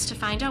show notes to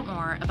find out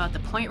more about the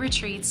Point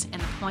Retreats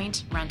and the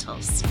Point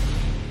Rentals.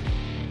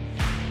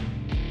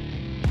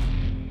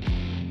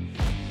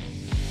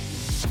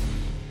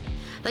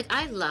 Like,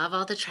 I love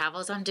all the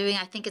travels I'm doing.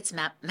 I think it's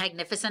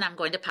magnificent. I'm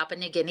going to Papua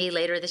New Guinea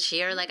later this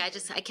year. Like, I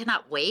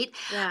cannot wait.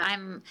 Yeah.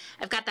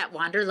 I've got that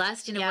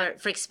wanderlust, you know,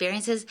 for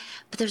experiences.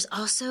 But there's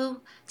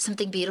also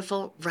something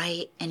beautiful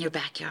right in your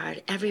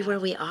backyard, everywhere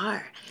we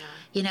are. Yeah.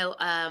 You know,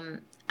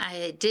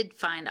 I did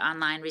find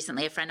online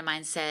recently, a friend of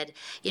mine said,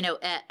 you know,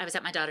 I was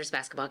at my daughter's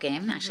basketball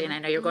game, actually, and I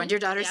know you're going to your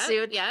daughter's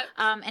soon. Yep.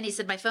 And he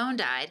said, my phone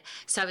died.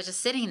 So I was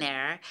just sitting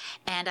there,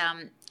 and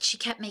she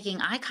kept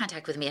making eye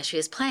contact with me as she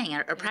was playing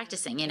or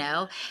practicing, you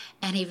know.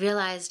 And he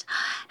realized,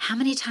 how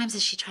many times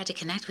has she tried to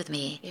connect with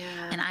me? Yeah.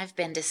 And I've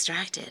been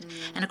distracted.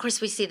 And of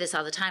course, we see this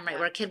all the time, right?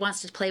 Where a kid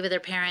wants to play with their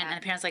parent, and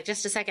the parent's like,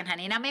 just a second,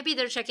 honey. Now, maybe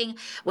they're checking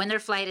when their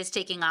flight is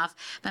taking off,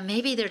 but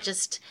maybe they're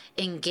just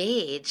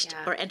engaged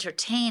or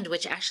entertained,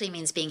 which actually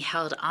means being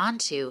held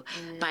onto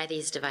by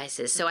these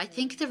devices. So I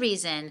think the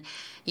reason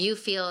you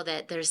feel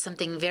that there's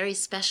something very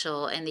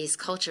special in these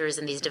cultures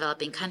in these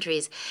developing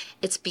countries,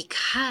 it's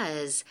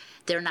because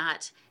they're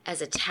not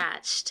as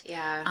attached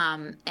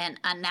and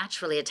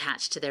unnaturally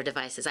attached to their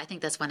devices. I think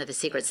that's one of the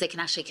secrets. They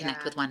can actually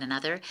connect with one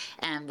another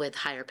and with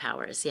higher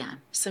powers.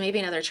 So maybe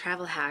another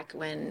travel hack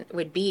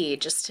would be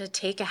just to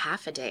take a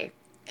half a day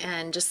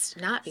and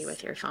just not be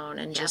with your phone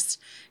and just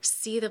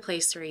see the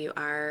place where you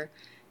are.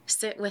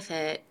 Sit with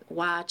it,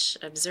 watch,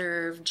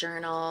 observe,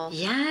 journal,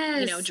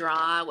 you know,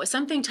 draw,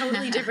 something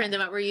totally different than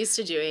what we're used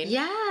to doing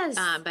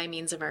by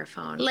means of our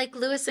phone. Like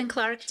Lewis and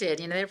Clark did.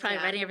 You know, they were probably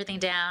writing everything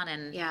down,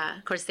 and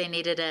of course they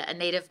needed a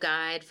native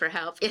guide for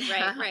help. You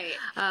know? Right.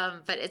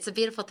 But it's a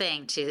beautiful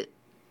thing to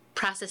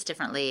process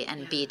differently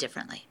and be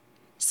differently.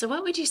 So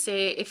what would you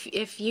say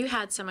if you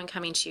had someone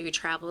coming to you who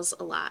travels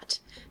a lot?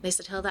 They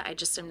said, Hilda, I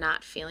just am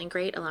not feeling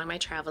great along my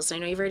travels. I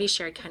know you've already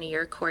shared kind of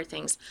your core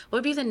things. What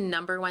would be the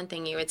number one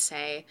thing you would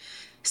say,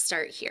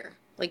 start here?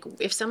 Like,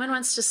 if someone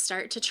wants to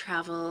start to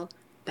travel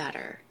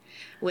better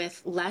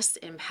with less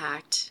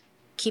impact,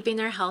 keeping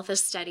their health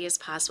as steady as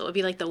possible, it would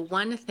be like the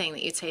one thing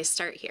that you'd say,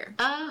 start here.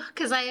 Oh,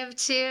 because I have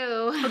 2.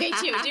 Okay,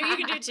 2. You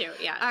can do 2,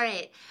 yeah. All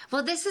right.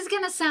 Well, this is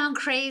going to sound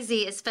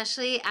crazy,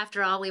 especially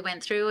after all we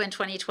went through in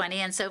 2020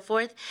 and so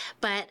forth,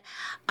 but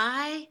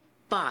I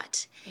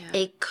bought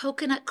a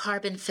coconut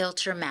carbon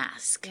filter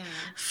mask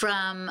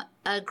from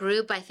a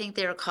group, I think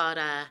they were called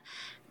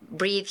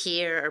Breathe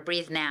Here or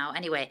Breathe Now.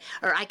 Anyway,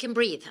 or I Can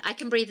Breathe.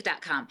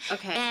 ICanBreathe.com.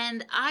 Okay.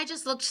 And I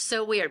just looked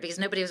so weird because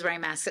nobody was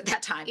wearing masks at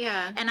that time.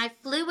 Yeah. And I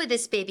flew with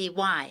this baby.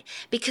 Why?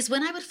 Because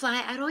when I would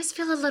fly, I'd always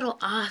feel a little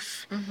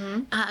off.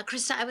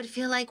 Krista, I would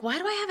feel like, why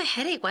do I have a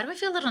headache? Why do I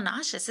feel a little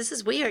nauseous? This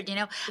is weird. You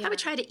know, I would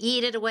try to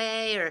eat it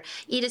away or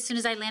eat as soon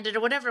as I landed or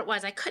whatever it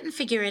was. I couldn't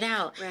figure it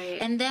out. Right.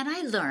 And then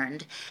I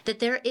learned that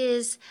there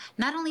is,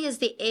 not only is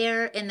the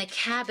air in the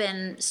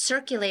cabin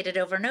circulated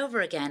over and over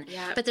again,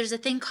 but there's a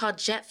thing called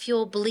jet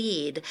fuel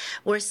bleed,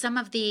 where some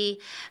of the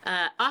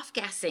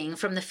off-gassing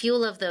from the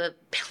fuel of the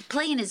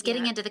plane is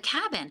getting into the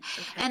cabin.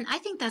 And I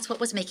think that's what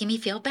was making me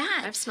feel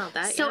bad. I've smelled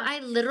that, So I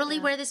literally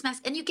wear this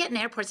mask. And you get in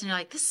airports and you're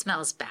like, this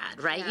smells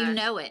bad, right? You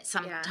know it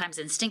sometimes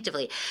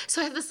instinctively.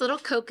 So I have this little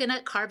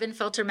coconut carbon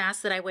filter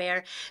mask that I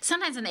wear,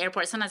 sometimes in the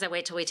airport, sometimes I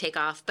wait till we take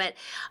off. But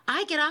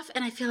I get off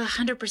and I feel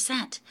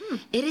 100%.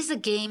 It is a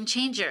game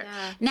changer.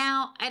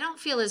 Now, I don't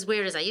feel as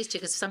weird as I used to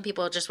because some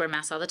people just wear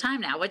masks all the time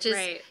now, which is,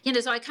 you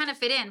know, so I kind of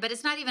fit in. But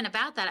it's not even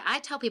about about that, I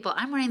tell people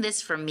I'm wearing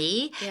this for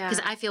me because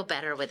I feel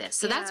better with it.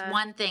 So that's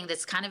one thing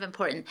that's kind of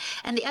important.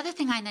 And the other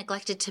thing I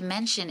neglected to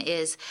mention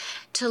is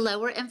to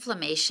lower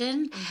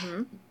inflammation.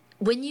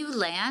 When you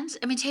land,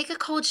 I mean, take a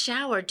cold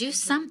shower, do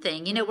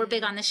something. You know, we're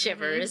big on the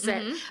shivers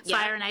at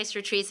fire and ice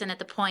retreats and at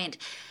the Point.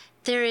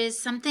 There is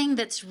something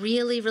that's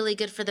really, really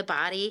good for the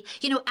body.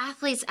 You know,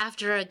 athletes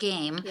after a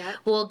game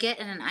will get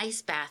in an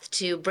ice bath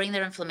to bring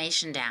their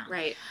inflammation down.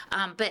 Right.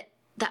 But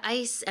the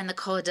ice and the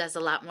cold does a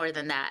lot more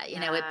than that. You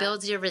know, it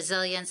builds your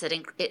resilience.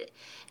 It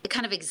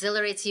kind of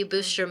exhilarates you,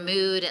 boosts your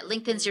mood. It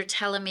lengthens your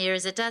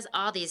telomeres. It does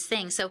all these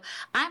things. So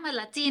I'm a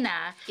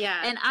Latina,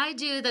 and I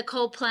do the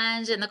cold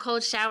plunge and the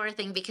cold shower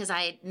thing because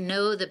I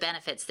know the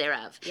benefits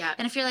thereof.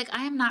 And if you're like,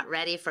 I am not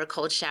ready for a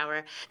cold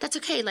shower, that's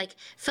okay. Like,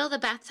 fill the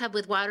bathtub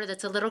with water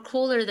that's a little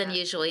cooler than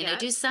usual. You know,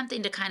 do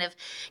something to kind of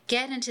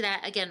get into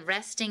that, again,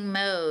 resting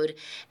mode.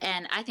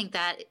 And I think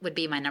that would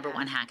be my number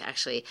one hack,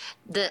 actually.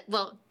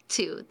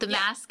 Two, the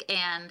mask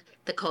and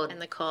the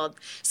cold.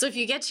 So if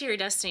you get to your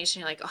destination,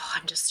 you're like, oh,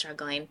 I'm just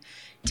struggling.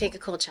 Take a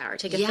cold shower.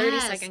 Take a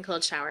 30-second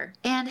cold shower.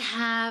 And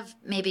have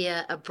maybe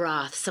a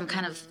broth, some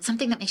kind of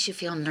something that makes you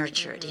feel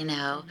nurtured, you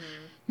know.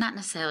 Not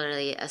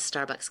necessarily a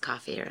Starbucks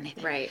coffee or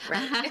anything. Right.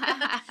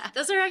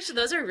 Those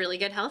are really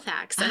good health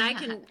hacks. And I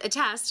can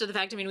attest to the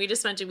fact, I mean, we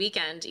just spent a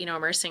weekend, you know,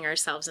 immersing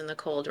ourselves in the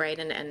cold, right,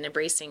 and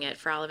embracing it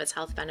for all of its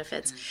health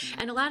benefits.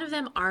 And a lot of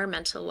them are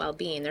mental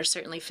well-being. They're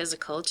certainly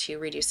physical to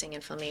reducing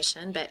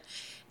inflammation, but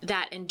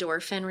that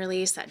endorphin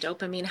release, that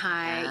dopamine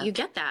high, you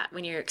get that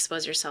when you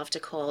expose yourself to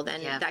cold.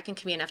 And that can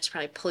be enough to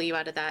probably pull you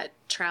out of that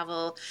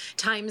travel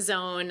time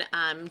zone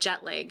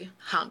jet lag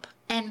hump.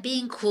 And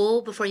being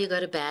cool before you go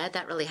to bed,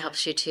 that really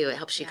helps you too. It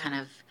helps you kind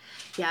of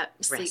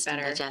sleep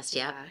better. And digest.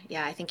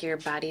 Yeah, I think your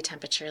body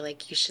temperature,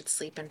 like, you should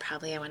sleep in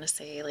probably, I want to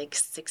say, like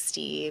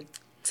 60,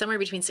 somewhere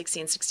between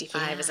 60 and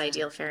 65 is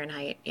ideal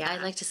Fahrenheit. I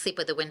like to sleep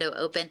with the window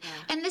open.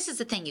 And this is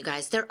the thing, you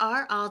guys. There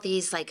are all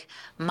these, like,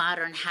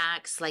 modern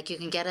hacks. Like, you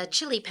can get a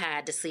chili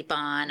pad to sleep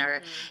on,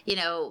 or, you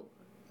know,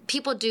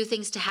 people do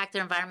things to hack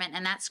their environment,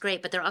 and that's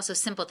great, but there are also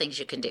simple things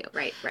you can do.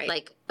 Right.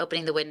 Like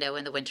opening the window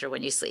in the winter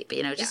when you sleep,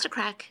 you know, just a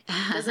crack.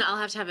 Doesn't all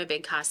have to have a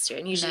big cost to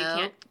it. And usually you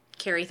can't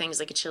carry things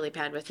like a chili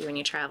pad with you when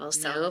you travel.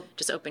 So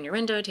just open your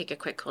window, take a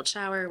quick cold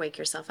shower, wake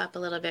yourself up a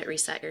little bit,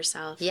 reset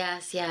yourself.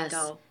 Yes. And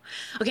go.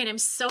 Okay, and I'm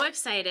so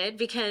excited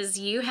because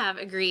you have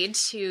agreed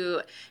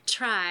to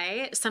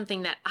try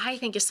something that I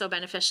think is so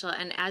beneficial.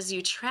 And as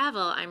you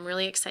travel, I'm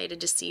really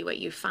excited to see what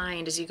you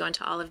find as you go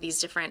into all of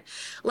these different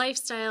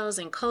lifestyles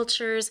and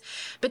cultures.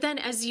 But then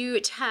as you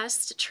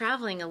test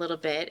traveling a little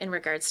bit in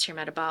regards to your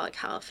metabolic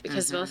health,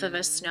 because both of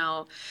us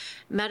know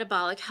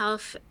metabolic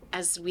health,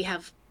 as we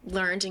have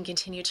learned and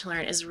continue to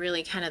learn, is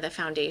really kind of the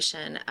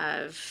foundation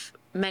of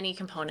many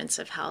components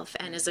of health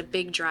and is a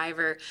big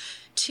driver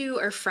to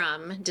or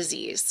from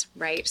disease,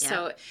 right?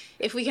 So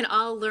if we can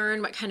all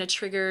learn what kind of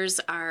triggers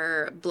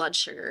our blood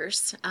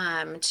sugars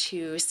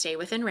to stay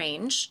within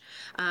range,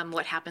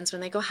 what happens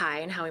when they go high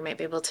and how we might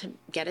be able to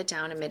get it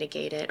down and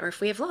mitigate it, or if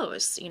we have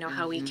lows, you know,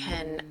 how we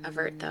can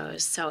avert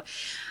those. So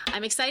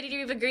I'm excited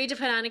you've agreed to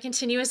put on a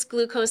continuous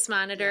glucose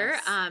monitor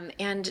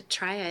and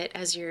try it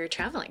as you're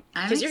traveling.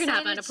 Because you're going to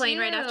hop on a plane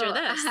right after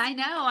this. I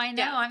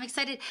know. I'm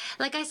excited.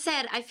 Like I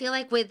said, I feel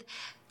like with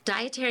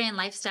dietary and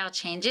lifestyle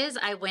changes,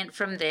 I went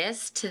from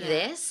this to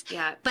this.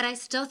 But I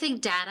still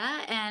think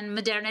data and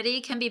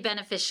modernity can be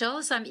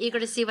beneficial. So I'm eager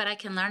to see what I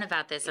can learn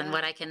about this and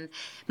what I can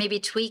maybe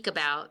tweak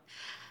about,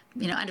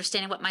 you know,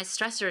 understanding what my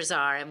stressors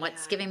are and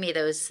what's giving me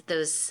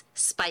those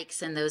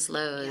spikes and those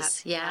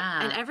lows.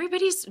 And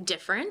everybody's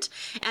different.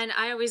 And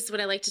what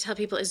I like to tell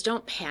people is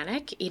don't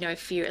panic. You know,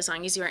 as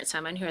long as you aren't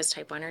someone who has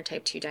type 1 or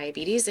type 2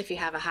 diabetes, if you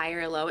have a high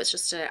or a low, it's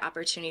just an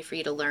opportunity for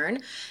you to learn.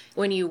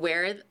 When you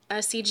wear a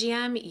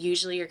CGM,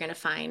 usually you're going to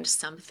find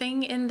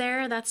something in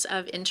there that's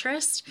of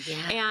interest.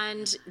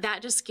 And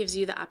that just gives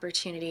you the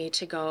opportunity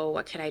to go,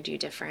 what could I do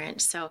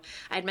different? So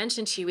I'd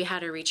mentioned to you, we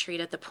had a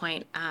retreat at the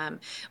Point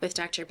with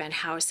Dr. Ben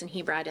House, and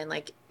he brought in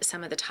like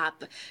some of the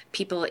top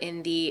people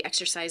in the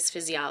exercise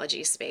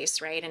physiology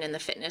space, right? And in the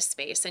fitness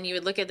space. And you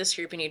would look at this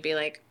group and you'd be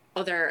like,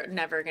 oh, they're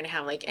never going to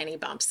have like any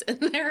bumps in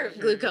their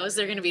glucose.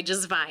 They're going to be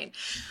just fine.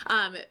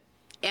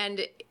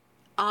 And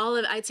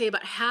I'd say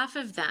about half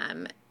of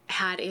them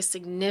had a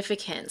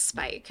significant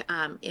spike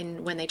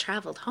when they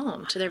traveled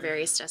home to their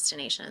various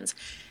destinations.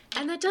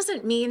 And that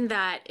doesn't mean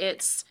that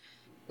it's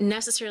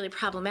necessarily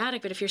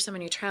problematic, but if you're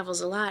someone who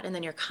travels a lot and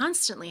then you're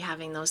constantly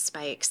having those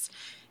spikes,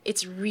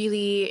 it's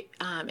really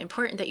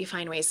important that you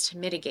find ways to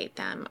mitigate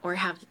them or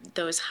have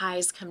those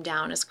highs come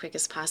down as quick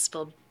as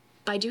possible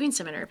by doing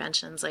some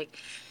interventions like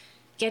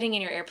getting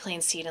in your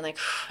airplane seat and like,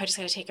 I just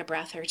got to take a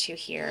breath or two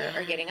here,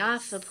 or getting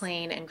off the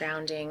plane and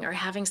grounding, or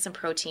having some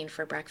protein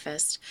for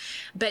breakfast.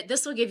 But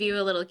this will give you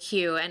a little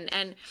cue.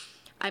 And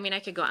I mean,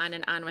 I could go on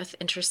and on with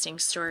interesting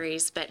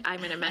stories, but I'm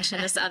going to mention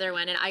this other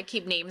one, and I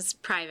keep names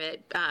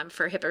private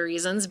for HIPAA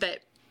reasons, but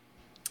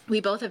we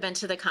both have been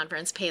to the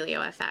conference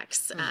Paleo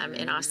FX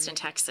in Austin,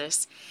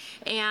 Texas.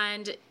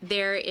 And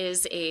there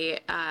is a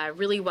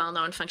really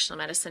well-known functional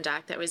medicine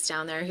doc that was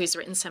down there who's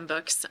written some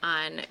books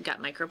on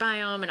gut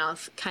microbiome and all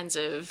kinds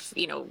of,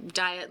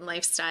 diet and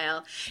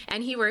lifestyle.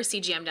 And he wore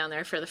CGM down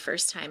there for the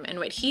first time. And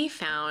what he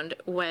found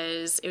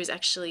was it was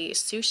actually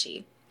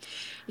sushi.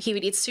 He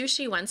would eat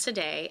sushi once a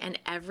day, and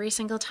every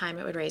single time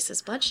it would raise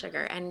his blood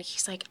sugar. And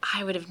he's like,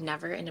 I would have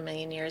never in a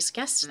million years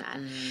guessed that.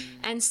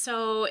 And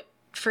so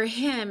for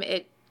him,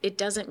 it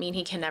doesn't mean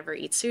he can never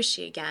eat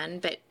sushi again,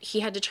 but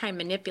he had to try and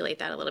manipulate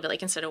that a little bit.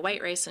 Like instead of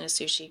white rice in a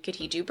sushi, could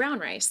he do brown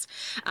rice?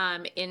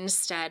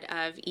 Instead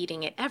of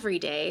eating it every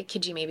day,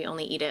 could you maybe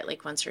only eat it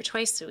like once or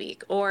twice a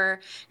week? Or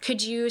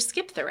could you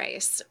skip the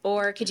rice?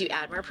 Or could you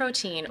add more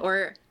protein?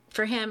 Or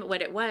for him,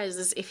 what it was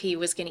is if he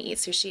was going to eat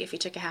sushi, if he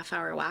took a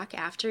half-hour walk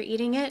after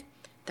eating it,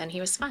 then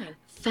he was fine.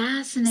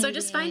 Fascinating. So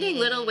just finding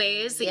little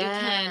ways that you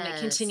can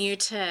continue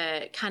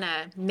to kind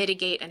of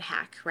mitigate and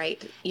hack,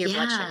 right, your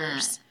blood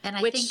sugars. And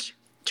I think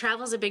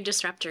travel's a big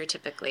disruptor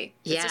typically.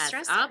 Yes,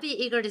 I'll be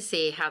eager to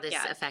see how this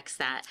affects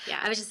that. Yeah.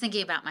 I was just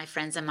thinking about my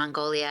friends in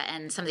Mongolia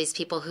and some of these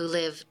people who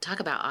live,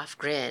 talk about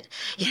off-grid.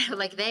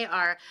 Like they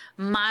are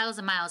miles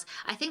and miles.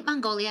 I think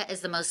Mongolia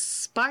is the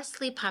most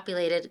sparsely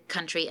populated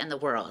country in the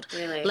world.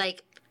 Really?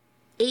 Like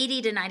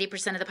 80 to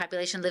 90% of the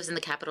population lives in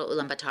the capital,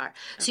 Ulaanbaatar.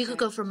 So you could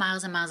go for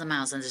miles and miles and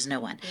miles and there's no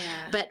one.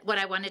 Yeah. But what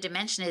I wanted to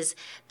mention is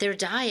their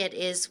diet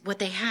is what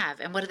they have.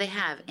 And what do they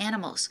have?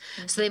 Animals.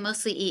 So they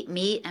mostly eat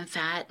meat and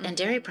fat and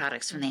dairy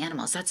products from the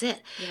animals. That's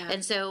it. Yeah.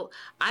 And so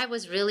I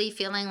was really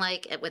feeling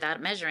like,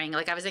 without measuring,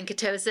 like I was in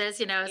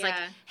ketosis, I was like,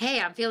 hey,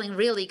 I'm feeling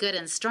really good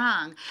and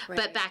strong. Right.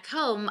 But back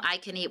home, I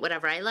can eat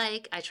whatever I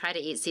like. I try to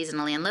eat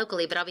seasonally and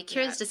locally, but I'll be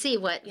curious to see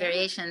what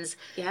variations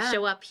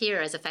show up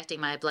here as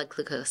affecting my blood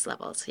glucose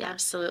levels. Yeah.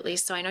 Absolutely.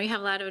 So I know you have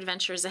a lot of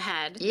adventures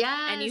ahead.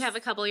 Yes. And you have a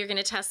couple you're going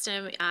to test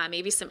them,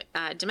 maybe some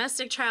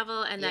domestic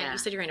travel, and then you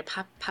said you're going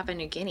to Papua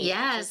New Guinea.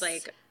 Yes. Which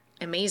is like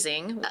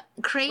amazing.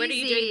 Crazy. What are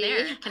you doing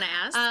there? Can I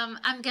ask?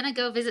 I'm going to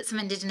go visit some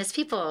indigenous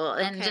people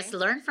and just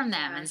learn from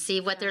them and see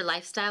what their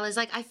lifestyle is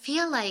like. I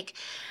feel like,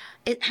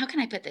 how can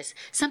I put this?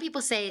 Some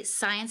people say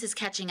science is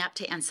catching up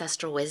to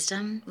ancestral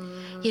wisdom,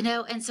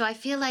 and so I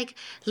feel like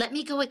let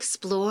me go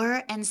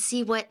explore and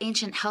see what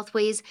ancient health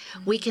ways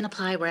we can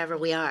apply wherever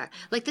we are.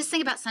 Like this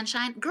thing about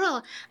sunshine.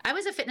 Girl, I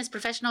was a fitness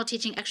professional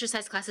teaching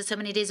exercise classes so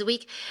many days a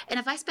week, and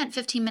if I spent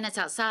 15 minutes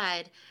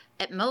outside,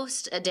 at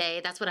most a day,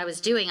 that's what I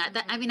was doing.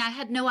 I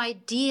had no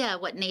idea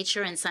what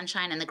nature and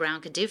sunshine and the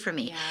ground could do for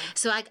me. Yeah.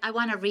 So I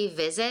want to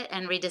revisit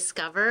and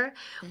rediscover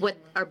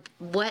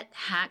what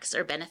hacks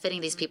are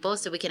benefiting these people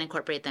so we can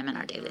incorporate them in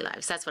our daily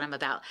lives. That's what I'm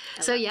about.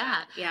 So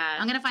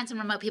I'm going to find some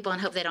remote people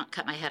and hope they don't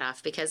cut my head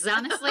off because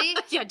honestly,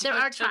 there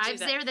are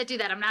tribes there that do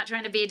that. I'm not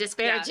trying to be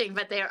disparaging,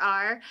 but there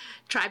are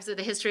tribes with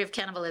a history of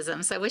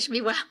cannibalism. So wish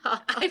me well.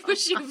 I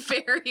wish you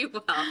very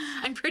well.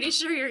 I'm pretty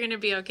sure you're going to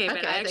be okay,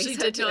 but I actually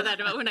did know that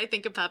about when I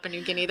think of Papua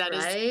New Guinea. That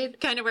is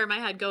kind of where my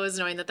head goes,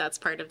 knowing that that's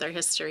part of their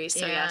history.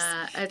 So yes,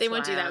 they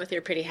won't do that with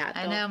your pretty hat.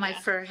 Though. I know my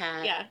fur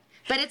hat. Yeah.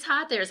 But it's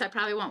hot there, so I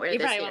probably won't wear this.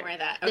 You probably won't wear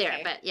that. Okay. There,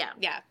 but yeah.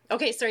 Yeah.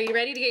 Okay, so are you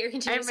ready to get your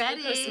continuous I'm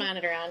ready. glucose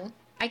monitor on?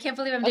 I can't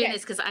believe I'm doing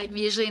this because I'm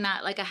usually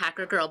not like a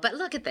hacker girl. But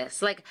look at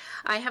this. Like,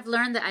 I have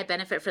learned that I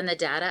benefit from the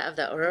data of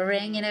the Oura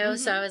Ring,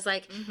 So I was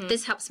like,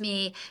 this helps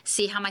me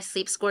see how my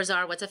sleep scores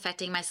are, what's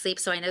affecting my sleep.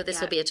 So I know this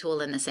will be a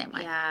tool in the same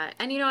way. Yeah.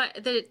 And you know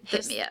what?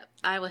 Hit me up.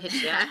 I will hit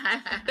you up.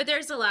 But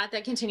there's a lot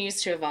that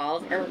continues to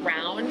evolve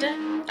around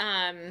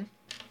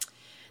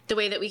the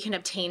way that we can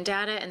obtain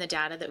data and the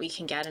data that we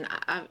can get, and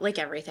like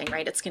everything,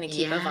 right? It's going to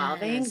keep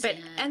evolving. But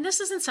and this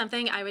isn't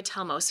something I would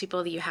tell most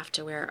people that you have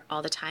to wear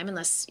all the time,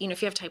 unless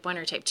if you have type 1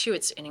 or type 2,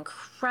 it's an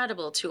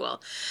incredible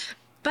tool.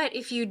 But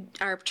if you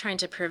are trying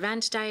to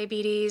prevent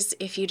diabetes,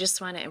 if you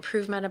just want to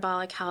improve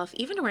metabolic health,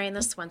 even wearing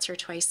this once or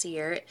twice a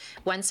year,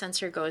 one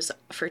sensor goes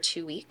for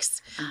 2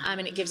 weeks,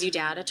 and it gives you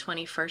data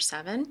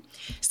 24/7.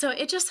 So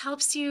it just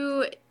helps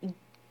you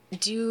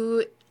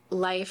do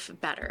life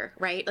better,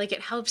 right? Like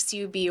it helps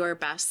you be your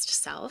best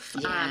self,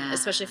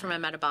 especially from a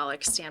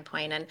metabolic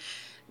standpoint. And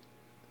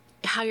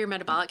how your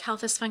metabolic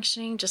health is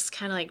functioning just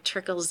kind of like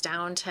trickles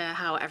down to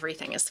how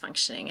everything is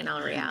functioning in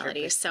all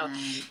reality. 100%. So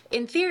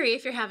in theory,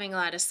 if you're having a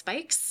lot of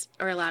spikes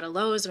or a lot of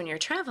lows when you're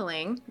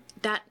traveling,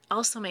 that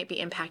also might be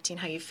impacting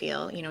how you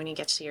feel, when you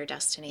get to your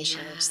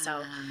destination. Yeah.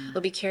 So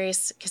we'll be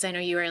curious because I know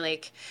you are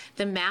like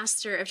the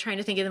master of trying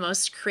to think of the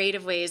most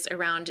creative ways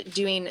around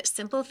doing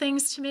simple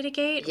things to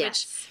mitigate,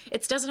 which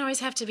it doesn't always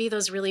have to be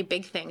those really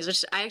big things,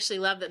 which I actually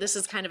love that this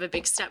is kind of a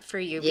big step for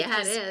you.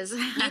 Yeah, it is.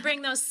 You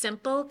bring those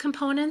simple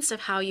components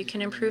of how you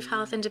can improve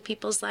health into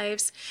people's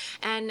lives,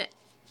 and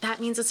that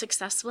means it's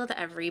accessible to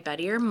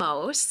everybody or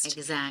most.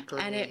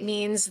 Exactly. And it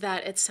means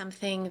that it's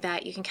something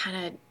that you can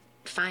kind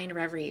of find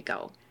wherever you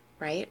go,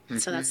 right?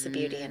 So that's the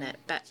beauty in it.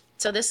 But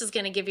so this is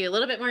going to give you a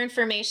little bit more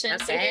information.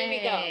 Okay. So here we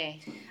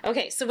go.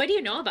 Okay, so what do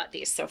you know about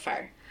these so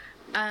far?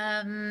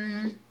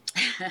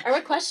 Or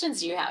what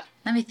questions do you have?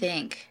 Let me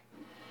think.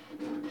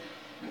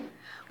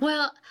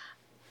 Well,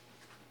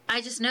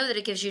 I just know that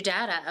it gives you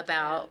data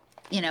about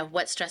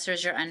what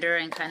stressors you're under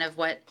and kind of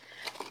what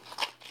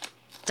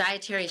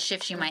dietary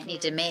shifts you might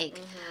need to make.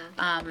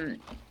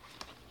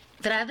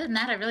 But other than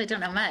that, I really don't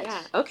know much.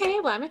 Yeah. Okay.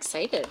 Well, I'm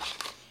excited.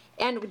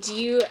 And do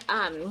you?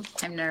 I'm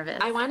nervous.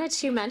 I wanted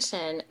to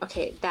mention,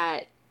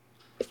 that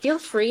feel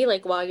free,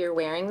 like, while you're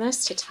wearing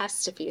this, to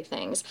test a few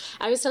things.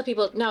 I always tell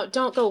people, no,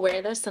 don't go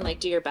wear this and, like,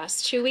 do your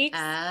best 2 weeks.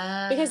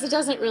 Because it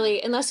doesn't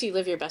really, unless you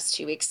live your best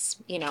 2 weeks,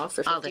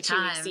 for 52 all the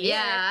time. weeks a year,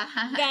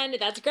 Yeah. then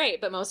that's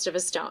great, but most of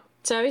us don't.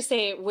 So I always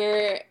say,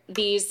 wear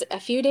these a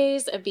few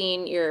days of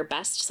being your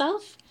best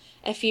self,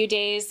 a few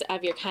days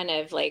of your kind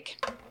of,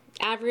 like,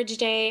 average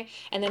day,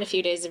 and then a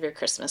few days of your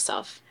Christmas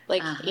self.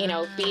 Like,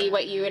 be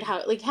what you would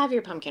have, like, have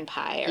your pumpkin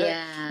pie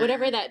or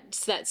whatever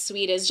that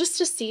sweet is, just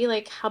to see,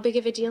 like, how big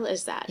of a deal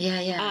is that?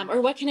 Yeah.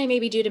 Or what can I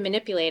maybe do to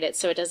manipulate it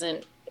so it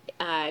doesn't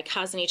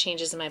cause any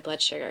changes in my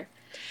blood sugar?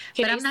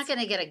 But I'm not going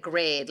to get a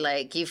grade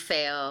like you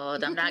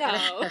failed. I'm not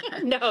going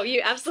to. No,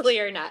 you absolutely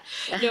are not.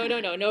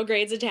 No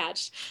grades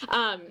attached.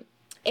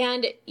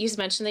 And you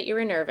mentioned that you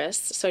were nervous,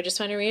 so I just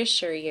want to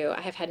reassure you, I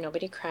have had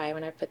nobody cry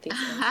when I put these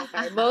in so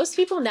far. Most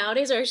people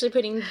nowadays are actually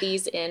putting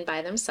these in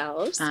by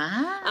themselves.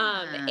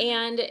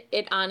 And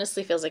it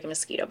honestly feels like a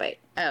mosquito bite.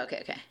 Oh,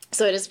 okay.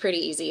 So it is pretty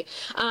easy.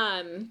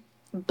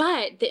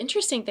 But the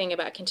interesting thing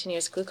about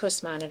continuous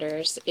glucose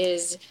monitors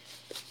is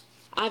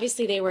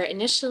obviously they were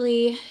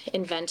initially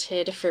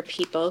invented for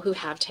people who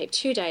have type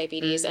 2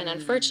 diabetes, and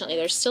unfortunately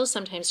they're still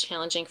sometimes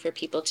challenging for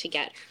people to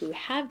get who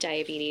have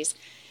diabetes.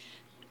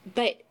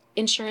 But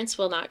insurance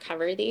will not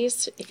cover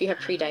these if you have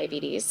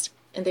prediabetes,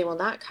 and they will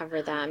not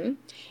cover them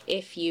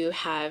if you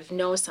have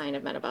no sign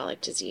of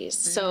metabolic disease.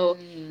 So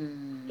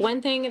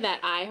one thing that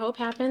I hope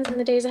happens in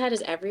the days ahead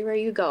is everywhere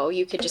you go,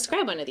 you could just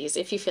grab one of these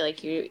if you feel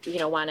like you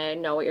want to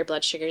know what your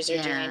blood sugars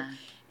are doing.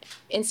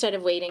 Instead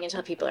of waiting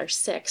until people are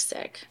sick.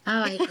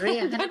 Oh, I agree.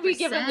 100%. And we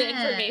give them the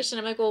information.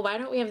 I'm like, well, why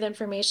don't we have the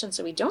information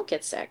so we don't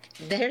get sick?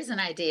 There's an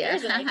idea.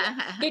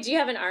 Okay, do you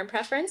have an arm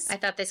preference? I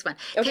thought this one.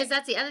 Because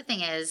that's the other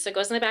thing is, so it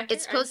goes in the back.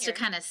 It's supposed to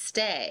kind of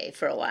stay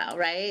for a while,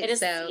 right? It is.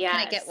 So yes.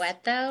 Can it get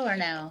wet though, or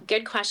no?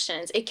 Good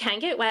questions. It can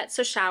get wet,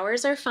 so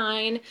showers are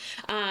fine.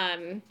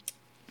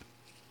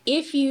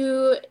 If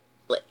you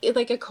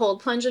like, a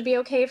cold plunge would be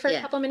okay for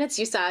a couple minutes.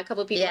 You saw a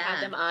couple people have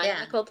them on in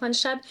a cold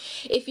plunge tub.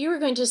 If you were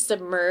going to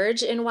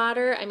submerge in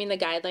water, I mean, the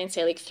guidelines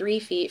say like 3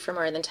 feet for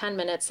more than 10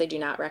 minutes. They do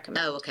not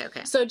recommend. Oh,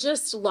 okay. So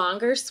just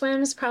longer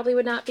swims probably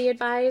would not be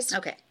advised.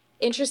 Okay.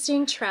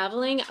 Interesting,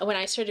 traveling. When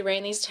I started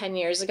wearing these 10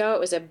 years ago, it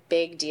was a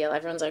big deal.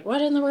 Everyone's like,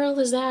 what in the world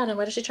is that? And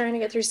what is she trying to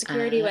get through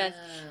security with?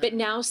 But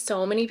now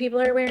so many people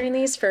are wearing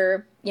these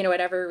for,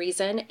 whatever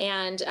reason.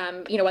 And,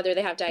 whether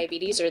they have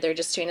diabetes or they're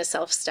just doing a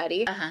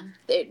self-study,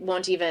 it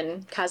won't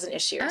even cause an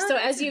issue. So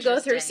as you go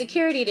through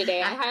security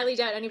today, I highly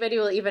doubt anybody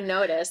will even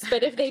notice.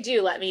 But if they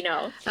do, let me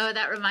know. Oh,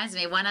 that reminds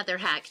me. One other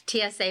hack,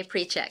 TSA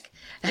pre-check.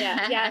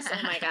 Yeah. Yes.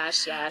 Oh my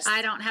gosh. Yes.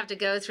 I don't have to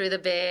go through the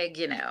big,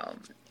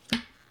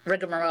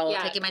 rigmarole,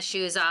 taking my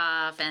shoes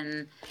off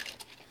and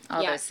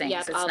all those things. Yep,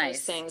 it's all nice.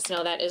 those things.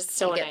 No, that is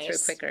so you nice. Get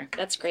through quicker.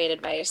 That's great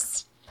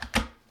advice.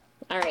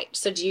 All right.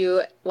 So do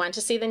you want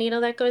to see the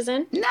needle that goes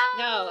in?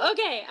 No.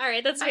 Okay. All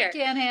right. That's fair. I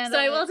can't handle it. So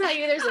I will it. tell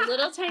you, there's a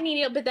little tiny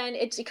needle, but then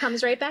it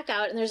comes right back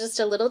out, and there's just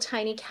a little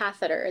tiny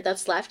catheter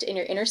that's left in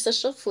your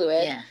interstitial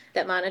fluid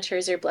that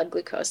monitors your blood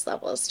glucose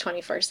levels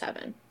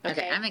 24/7.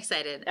 Okay. I'm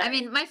excited. I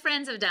mean, my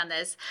friends have done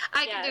this.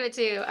 I can do it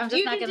too. I'm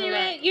just not going to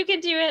let. You can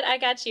do it. I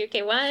got you.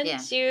 Okay. 1,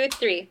 2,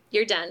 3.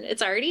 You're done.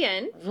 It's already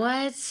in.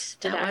 What?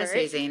 That was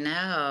easy.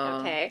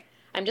 No. Okay.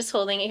 I'm just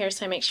holding it here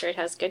so I make sure it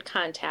has good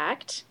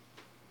contact.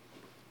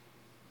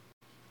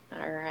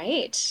 All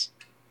right.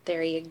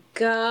 There you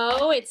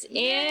go. It's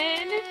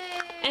in.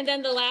 And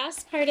then the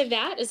last part of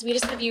that is we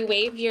just have you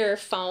wave your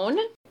phone.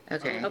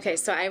 Okay. Okay,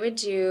 so I would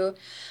do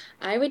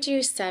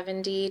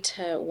 70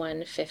 to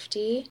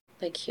 150.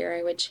 Like here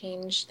I would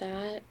change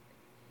that.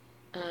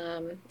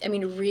 I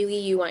mean, really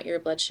you want your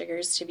blood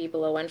sugars to be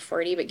below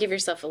 140, but give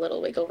yourself a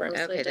little wiggle room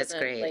so it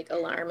doesn't like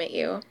alarm at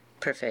you.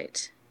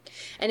 Perfect.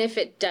 And if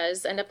it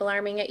does end up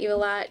alarming at you a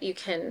lot, you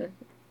can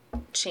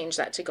change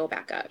that to go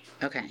back up.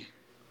 Okay.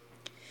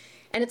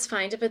 And it's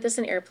fine to put this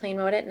in airplane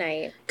mode at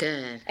night.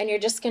 Good. And you're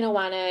just going to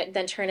want to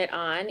then turn it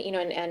on,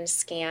 and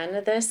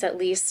scan this at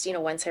least,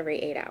 once every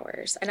 8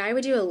 hours. And I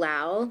would do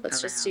allow.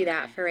 Let's just do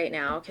that for right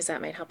now, because that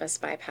might help us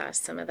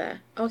bypass some of the...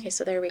 Okay,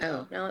 so there we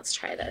go. Now let's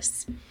try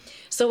this.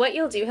 So what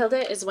you'll do,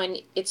 Hilda, is when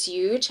it's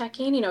you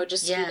checking,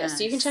 just do this.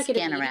 So you can check it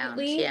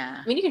immediately.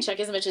 I mean, you can check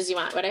as much as you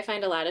want. What I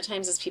find a lot of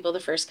times is people the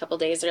first couple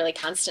days are like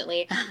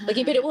constantly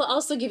looking, but it will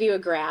also give you a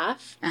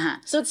graph.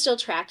 So it's still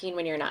tracking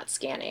when you're not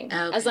scanning.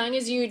 Okay. As long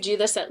as you do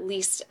this at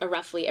least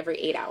roughly every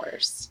 8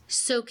 hours.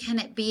 So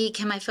can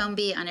my phone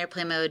be on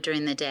airplane mode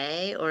during the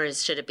day, or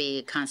should it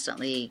be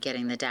constantly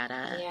getting the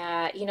data?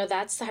 Yeah,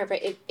 that's the hard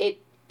part. It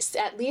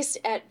at least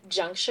at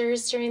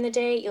junctures during the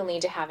day, you'll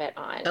need to have it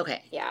on.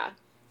 Okay. Yeah.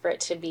 For it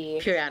to be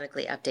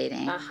periodically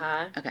updating.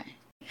 Okay.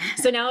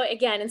 So now,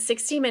 again, in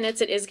 60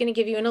 minutes, it is going to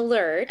give you an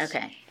alert.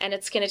 Okay. And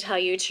it's going to tell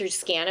you to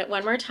scan it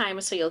one more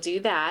time, so you'll do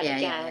that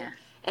again.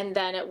 and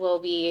then it will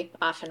be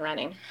off and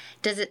running.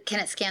 Can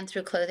it scan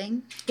through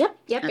clothing? Yep,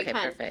 Okay, it can.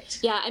 perfect.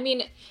 Yeah, I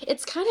mean,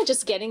 it's kind of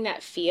just getting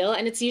that feel,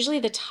 and it's usually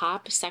the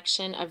top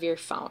section of your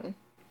phone.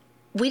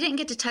 We didn't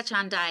get to touch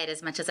on diet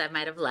as much as I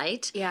might have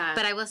liked. Yeah.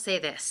 But I will say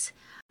this.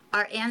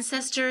 Our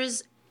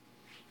ancestors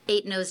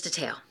ate nose to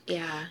tail.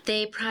 Yeah.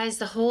 They prized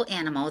the whole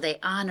animal. They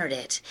honored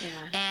it.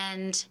 Yeah.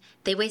 And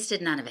they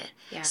wasted none of it.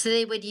 Yeah. So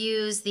they would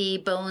use the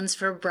bones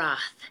for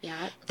broth.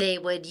 Yeah. They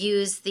would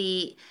use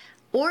the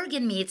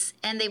organ meats,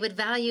 and they would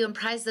value and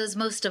prize those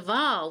most of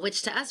all,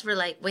 which to us were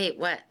like, wait,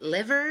 what?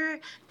 Liver?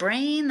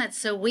 Brain? That's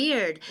so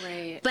weird.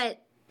 Right.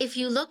 But if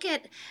you look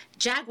at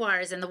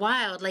jaguars in the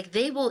wild, like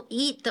they will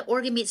eat the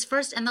organ meats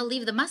first and they'll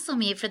leave the muscle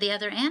meat for the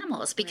other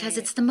animals because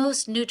it's the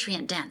most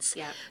nutrient dense.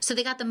 Yeah. So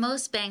they got the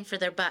most bang for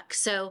their buck.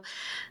 So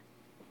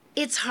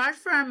it's hard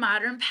for our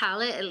modern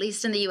palate, at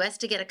least in the U.S.,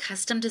 to get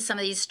accustomed to some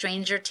of these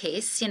stranger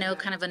tastes,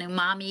 kind of an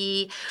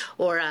umami,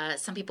 or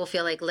some people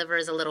feel like liver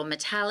is a little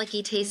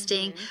metallic-y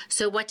tasting. Mm-hmm.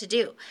 So what to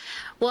do?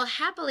 Well,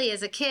 happily,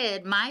 as a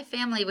kid, my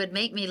family would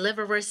make me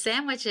liverwurst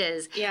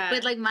sandwiches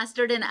with like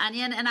mustard and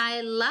onion, and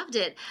I loved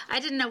it. I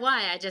didn't know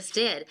why, I just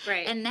did.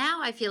 Right. And now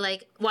I feel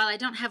like, while I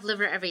don't have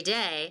liver every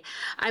day,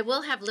 I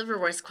will have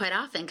liverwurst quite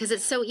often because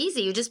it's so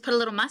easy. You just put a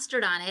little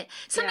mustard on it.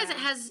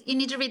 Sometimes you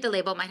need to read the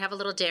label. It might have a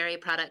little dairy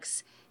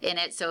products in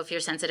it, so if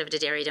you're sensitive to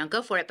dairy, don't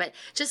go for it, but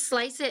just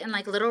slice it in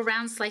like little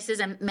round slices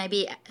and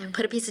maybe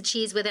put a piece of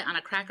cheese with it on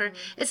a cracker.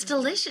 It's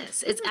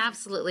delicious. It's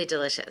absolutely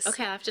delicious.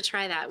 Okay, I'll have to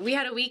try that. We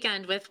had a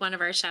weekend with one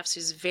of our chefs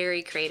who's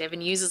very creative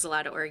and uses a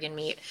lot of organ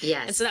meat.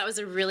 Yes. And so that was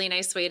a really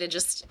nice way to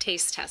just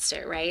taste test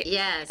it, right?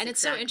 Yes, and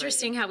it's so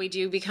interesting how we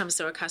do become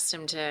so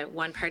accustomed to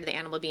one part of the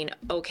animal being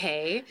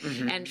okay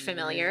and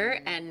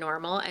familiar and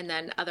normal, and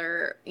then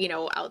other,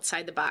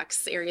 outside the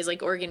box areas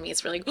like organ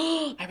meats, we're like,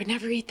 oh, I would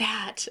never eat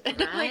that.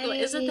 And I'm like, well,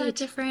 isn't that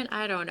different?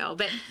 I don't know.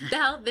 But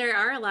there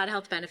are a lot of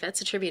health benefits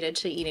attributed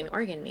to eating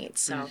organ meat.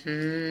 So,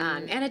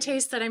 and a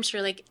taste that I'm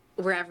sure, like,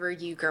 wherever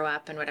you grow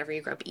up and whatever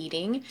you grow up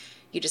eating,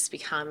 you just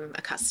become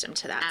accustomed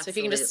to that. Absolutely. So if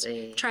you can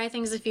just try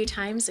things a few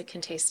times, it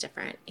can taste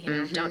different.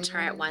 Don't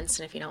try it once,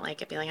 and if you don't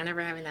like it, be like, I'm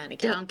never having that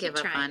again. Don't give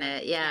up on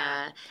it.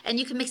 Yeah. And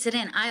you can mix it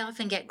in. I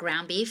often get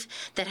ground beef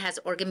that has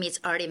organ meats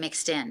already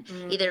mixed in,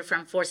 either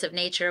from Force of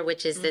Nature,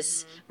 which is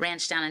this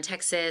ranch down in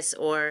Texas,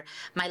 or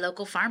my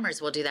local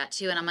farmers will do that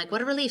too. And I'm like,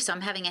 what a relief. So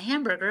I'm having a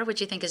hamburger,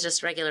 which you think is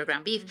just regular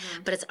ground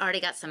beef, but it's already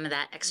got some of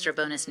that extra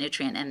bonus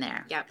nutrient in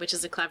there. Yeah, which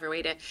is a clever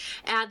way to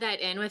add that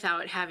in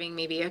without having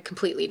maybe a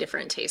completely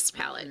different taste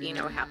palette,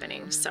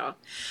 happening. So,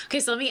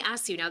 okay, so let me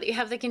ask you, now that you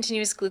have the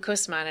continuous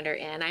glucose monitor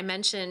in, I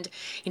mentioned,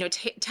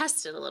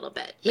 test it a little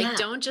bit. Like,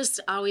 don't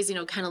just always,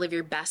 kind of live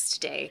your best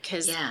day,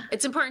 because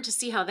it's important to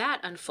see how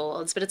that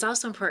unfolds, but it's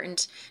also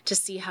important to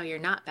see how your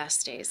not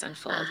best days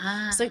unfold.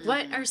 So, like,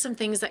 what are some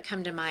things that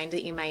come to mind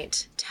that you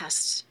might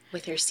test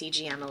with your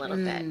CGM a little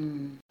bit?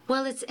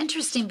 Well, it's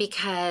interesting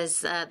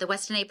because the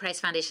Weston A. Price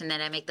Foundation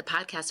that I make the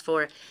podcast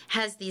for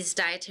has these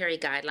dietary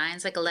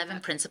guidelines, like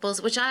 11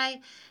 principles, which I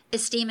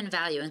esteem and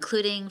value,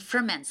 including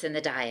ferments in the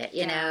diet,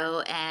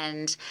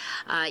 and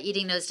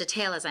eating nose to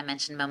tail, as I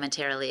mentioned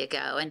momentarily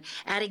ago, and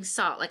adding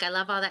salt. Like, I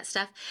love all that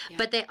stuff. Yeah.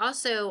 But they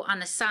also, on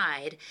the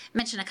side,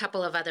 mention a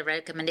couple of other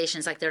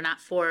recommendations, like they're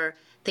not for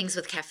things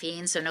with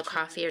caffeine, so no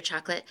coffee or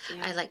chocolate.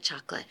 Yeah. I like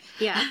chocolate.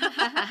 Yeah.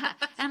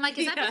 And I'm like,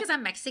 is that because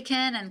I'm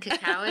Mexican and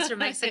cacao is from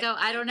Mexico?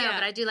 I don't know,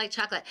 but I do like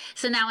chocolate.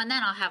 So now and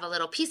then I'll have a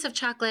little piece of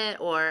chocolate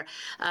or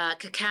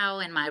cacao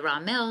in my raw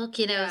milk,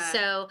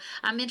 So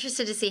I'm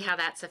interested to see how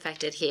that's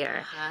affected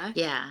here.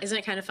 Yeah. Isn't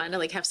it kind of fun to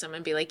like have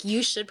someone be like,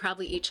 you should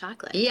probably eat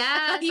chocolate?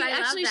 Yes, you I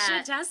actually love that.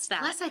 should test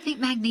that. Plus, I think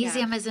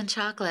magnesium is in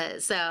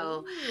chocolate.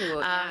 So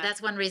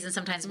that's one reason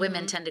sometimes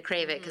women tend to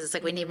crave it, because it's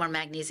like we need more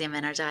magnesium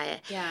in our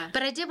diet. Yeah.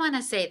 But I did want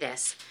to say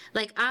this.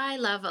 Like, I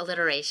love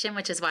alliteration,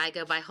 which is why I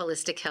go by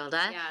Holistic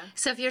Hilda. Yeah.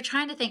 So if you're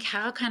trying to think,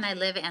 how can I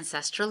live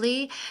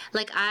ancestrally?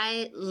 Like,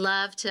 I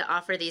love to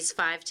offer these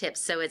 5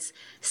 tips. So it's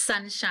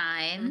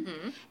sunshine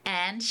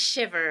and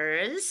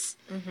shivers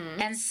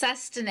and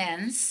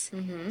sustenance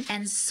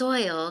and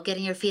soil,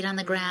 getting your feet on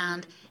the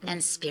ground,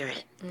 and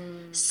spirit.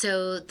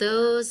 So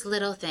those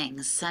little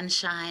things,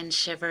 sunshine,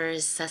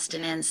 shivers,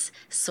 sustenance,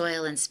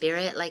 soil, and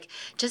spirit, like,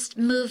 just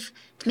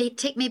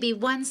take maybe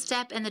one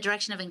step in the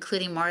direction of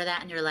including more of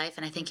that in your life,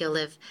 and I think you'll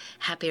live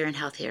happier and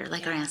healthier,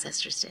 like our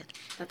ancestors did.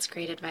 That's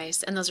great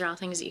advice. And those are all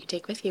things that you can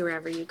take with you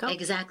wherever you go.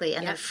 Exactly.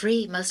 And they're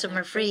free. Most of them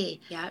are free.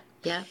 Yep.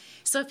 Yep.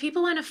 So if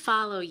people want to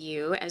follow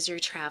you as you're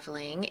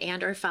traveling,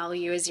 and or follow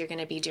you as you're going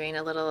to be doing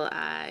a little,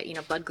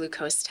 blood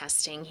glucose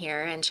testing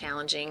here and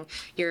challenging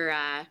your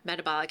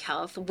metabolic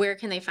health, where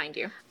can they find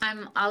you?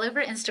 I'm all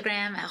over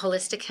Instagram at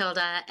Holistic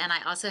Hilda, and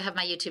I also have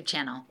my YouTube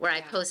channel where I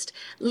post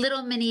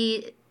little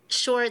mini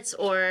shorts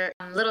or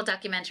little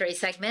documentary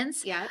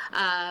segments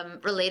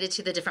related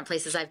to the different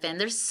places I've been.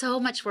 There's so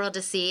much world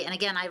to see. And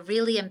again, I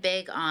really am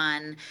big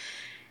on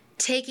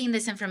taking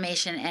this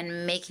information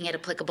and making it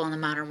applicable in the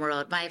modern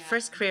world. My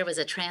first career was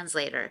a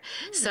translator.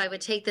 So I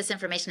would take this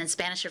information in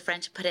Spanish or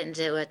French, put it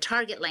into a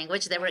target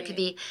language where it could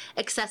be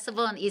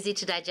accessible and easy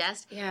to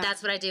digest.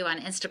 That's what I do on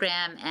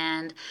Instagram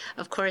and,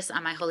 of course,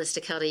 on my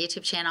Holistic Health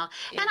YouTube channel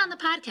and on the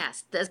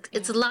podcast.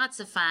 It's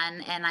lots of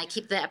fun, and I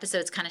keep the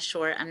episodes kind of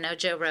short. I'm no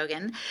Joe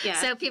Rogan.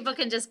 So people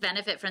can just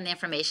benefit from the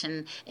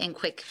information in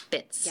quick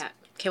bits.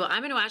 Okay, well, I'm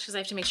going to watch because I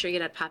have to make sure you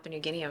get out of Papua New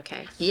Guinea,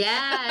 okay?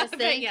 Yes,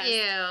 thank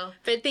you.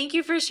 But thank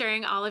you for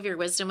sharing all of your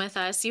wisdom with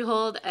us. You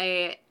hold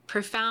a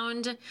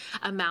profound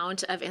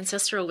amount of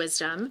ancestral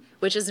wisdom,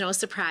 which is no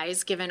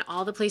surprise given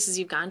all the places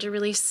you've gone to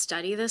really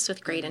study this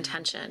with great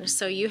intention.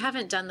 So you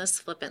haven't done this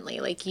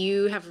flippantly. Like,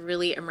 you have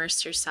really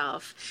immersed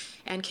yourself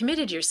and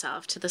committed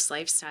yourself to this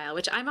lifestyle,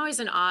 which I'm always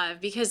in awe of,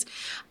 because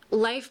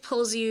life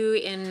pulls you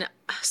in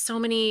so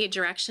many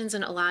directions,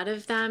 and a lot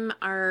of them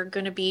are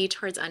going to be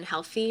towards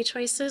unhealthy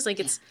choices. Like,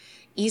 it's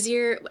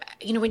easier,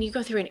 when you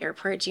go through an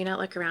airport, do you not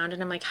look around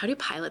and I'm like, how do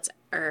pilots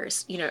or,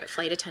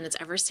 flight attendants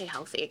ever stay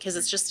healthy? Because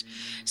it's just,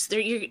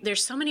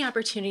 there's so many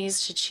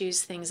opportunities to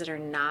choose things that are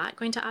not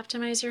going to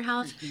optimize your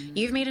health.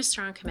 You've made a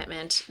strong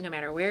commitment, no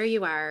matter where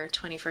you are,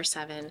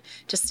 24/7,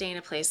 to stay in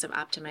a place of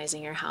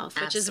optimizing your health,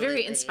 which is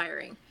very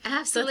inspiring.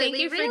 Absolutely. So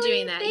thank you for Really?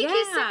 doing that. Thank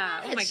you so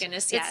much. Oh my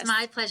goodness, yes. It's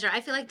my pleasure.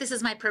 I feel like this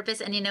is my purpose,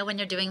 and when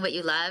you're doing what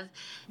you love,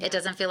 it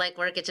doesn't feel like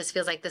work. It just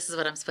feels like this is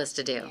what I'm supposed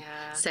to do.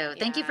 So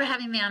thank you for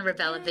having me on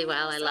Rebel and Be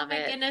Well. I love it.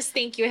 Oh my goodness,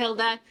 thank you,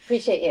 Hilda.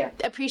 Appreciate you.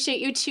 Appreciate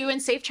you too,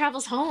 and safe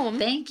travels home.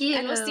 Thank you.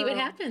 And we'll see what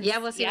happens. Yeah,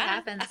 we'll see what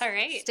happens. All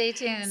right. Stay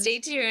tuned. Stay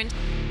tuned.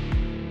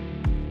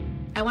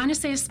 I want to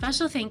say a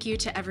special thank you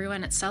to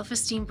everyone at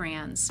Self-Esteem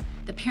Brands,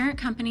 the parent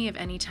company of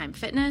Anytime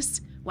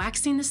Fitness,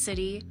 Waxing the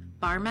City,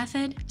 Bar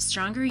Method,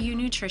 Stronger You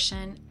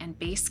Nutrition, and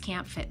Base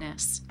Camp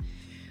Fitness.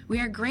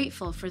 We are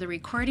grateful for the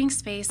recording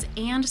space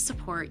and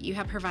support you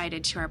have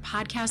provided to our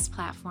podcast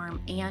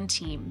platform and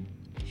team.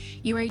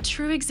 You are a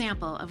true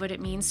example of what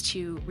it means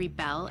to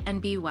rebel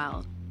and be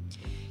well.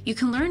 You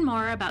can learn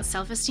more about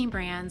Self-Esteem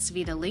Brands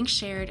via the link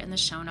shared in the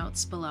show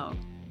notes below.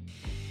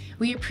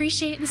 We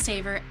appreciate and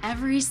savor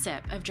every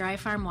sip of Dry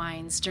Farm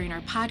wines during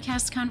our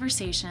podcast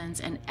conversations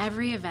and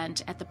every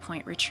event at the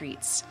Point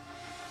Retreats.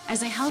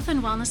 As a health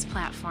and wellness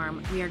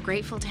platform, we are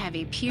grateful to have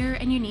a pure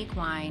and unique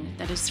wine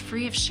that is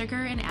free of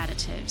sugar and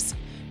additives,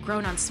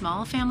 grown on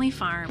small family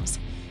farms,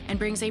 and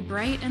brings a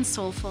bright and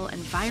soulful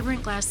and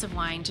vibrant glass of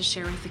wine to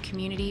share with the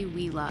community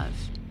we love.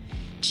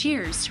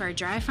 Cheers to our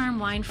Dry Farm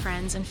wine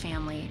friends and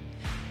family.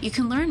 You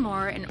can learn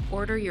more and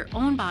order your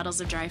own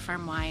bottles of Dry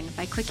Farm wine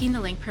by clicking the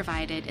link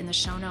provided in the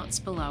show notes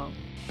below.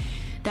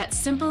 That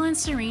simple and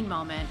serene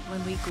moment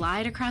when we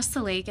glide across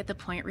the lake at the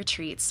Point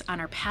Retreats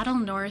on our Paddle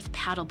North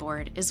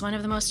paddleboard is one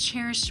of the most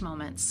cherished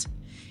moments.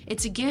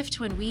 It's a gift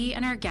when we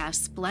and our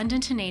guests blend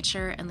into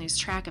nature and lose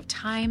track of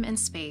time and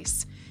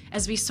space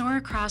as we soar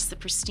across the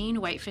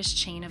pristine Whitefish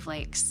chain of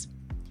lakes.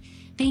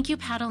 Thank you,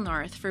 Paddle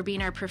North, for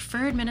being our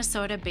preferred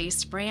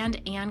Minnesota-based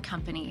brand and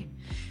company.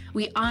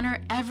 We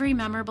honor every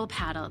memorable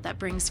paddle that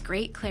brings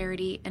great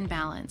clarity and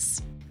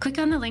balance. Click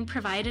on the link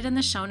provided in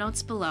the show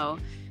notes below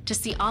to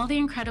see all the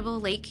incredible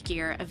lake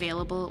gear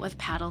available with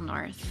Paddle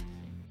North.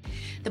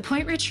 The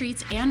Point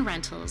Retreats and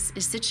Rentals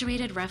is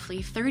situated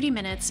roughly 30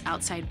 minutes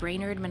outside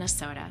Brainerd,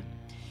 Minnesota.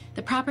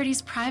 The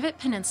property's private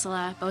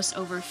peninsula boasts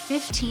over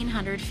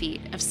 1,500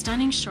 feet of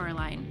stunning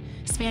shoreline,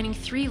 spanning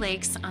 3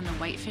 lakes on the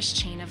Whitefish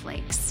chain of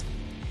lakes.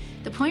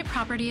 The Point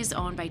property is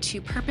owned by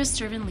 2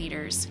 purpose-driven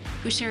leaders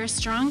who share a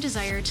strong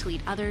desire to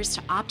lead others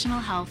to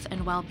optimal health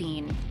and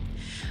well-being.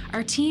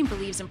 Our team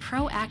believes in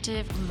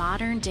proactive,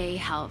 modern-day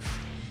health,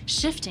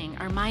 shifting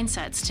our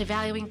mindsets to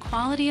valuing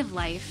quality of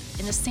life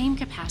in the same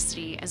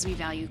capacity as we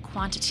value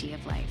quantity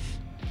of life.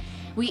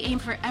 We aim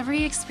for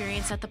every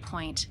experience at the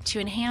Point to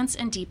enhance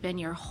and deepen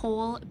your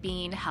whole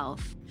being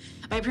health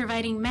by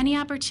providing many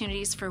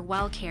opportunities for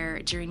well care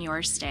during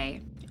your stay.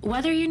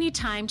 Whether you need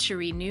time to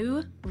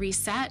renew,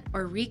 reset,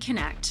 or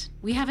reconnect,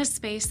 we have a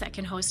space that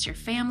can host your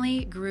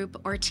family, group,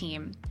 or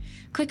team.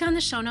 Click on the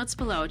show notes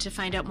below to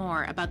find out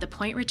more about the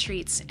Point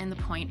Retreats and the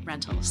Point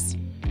Rentals.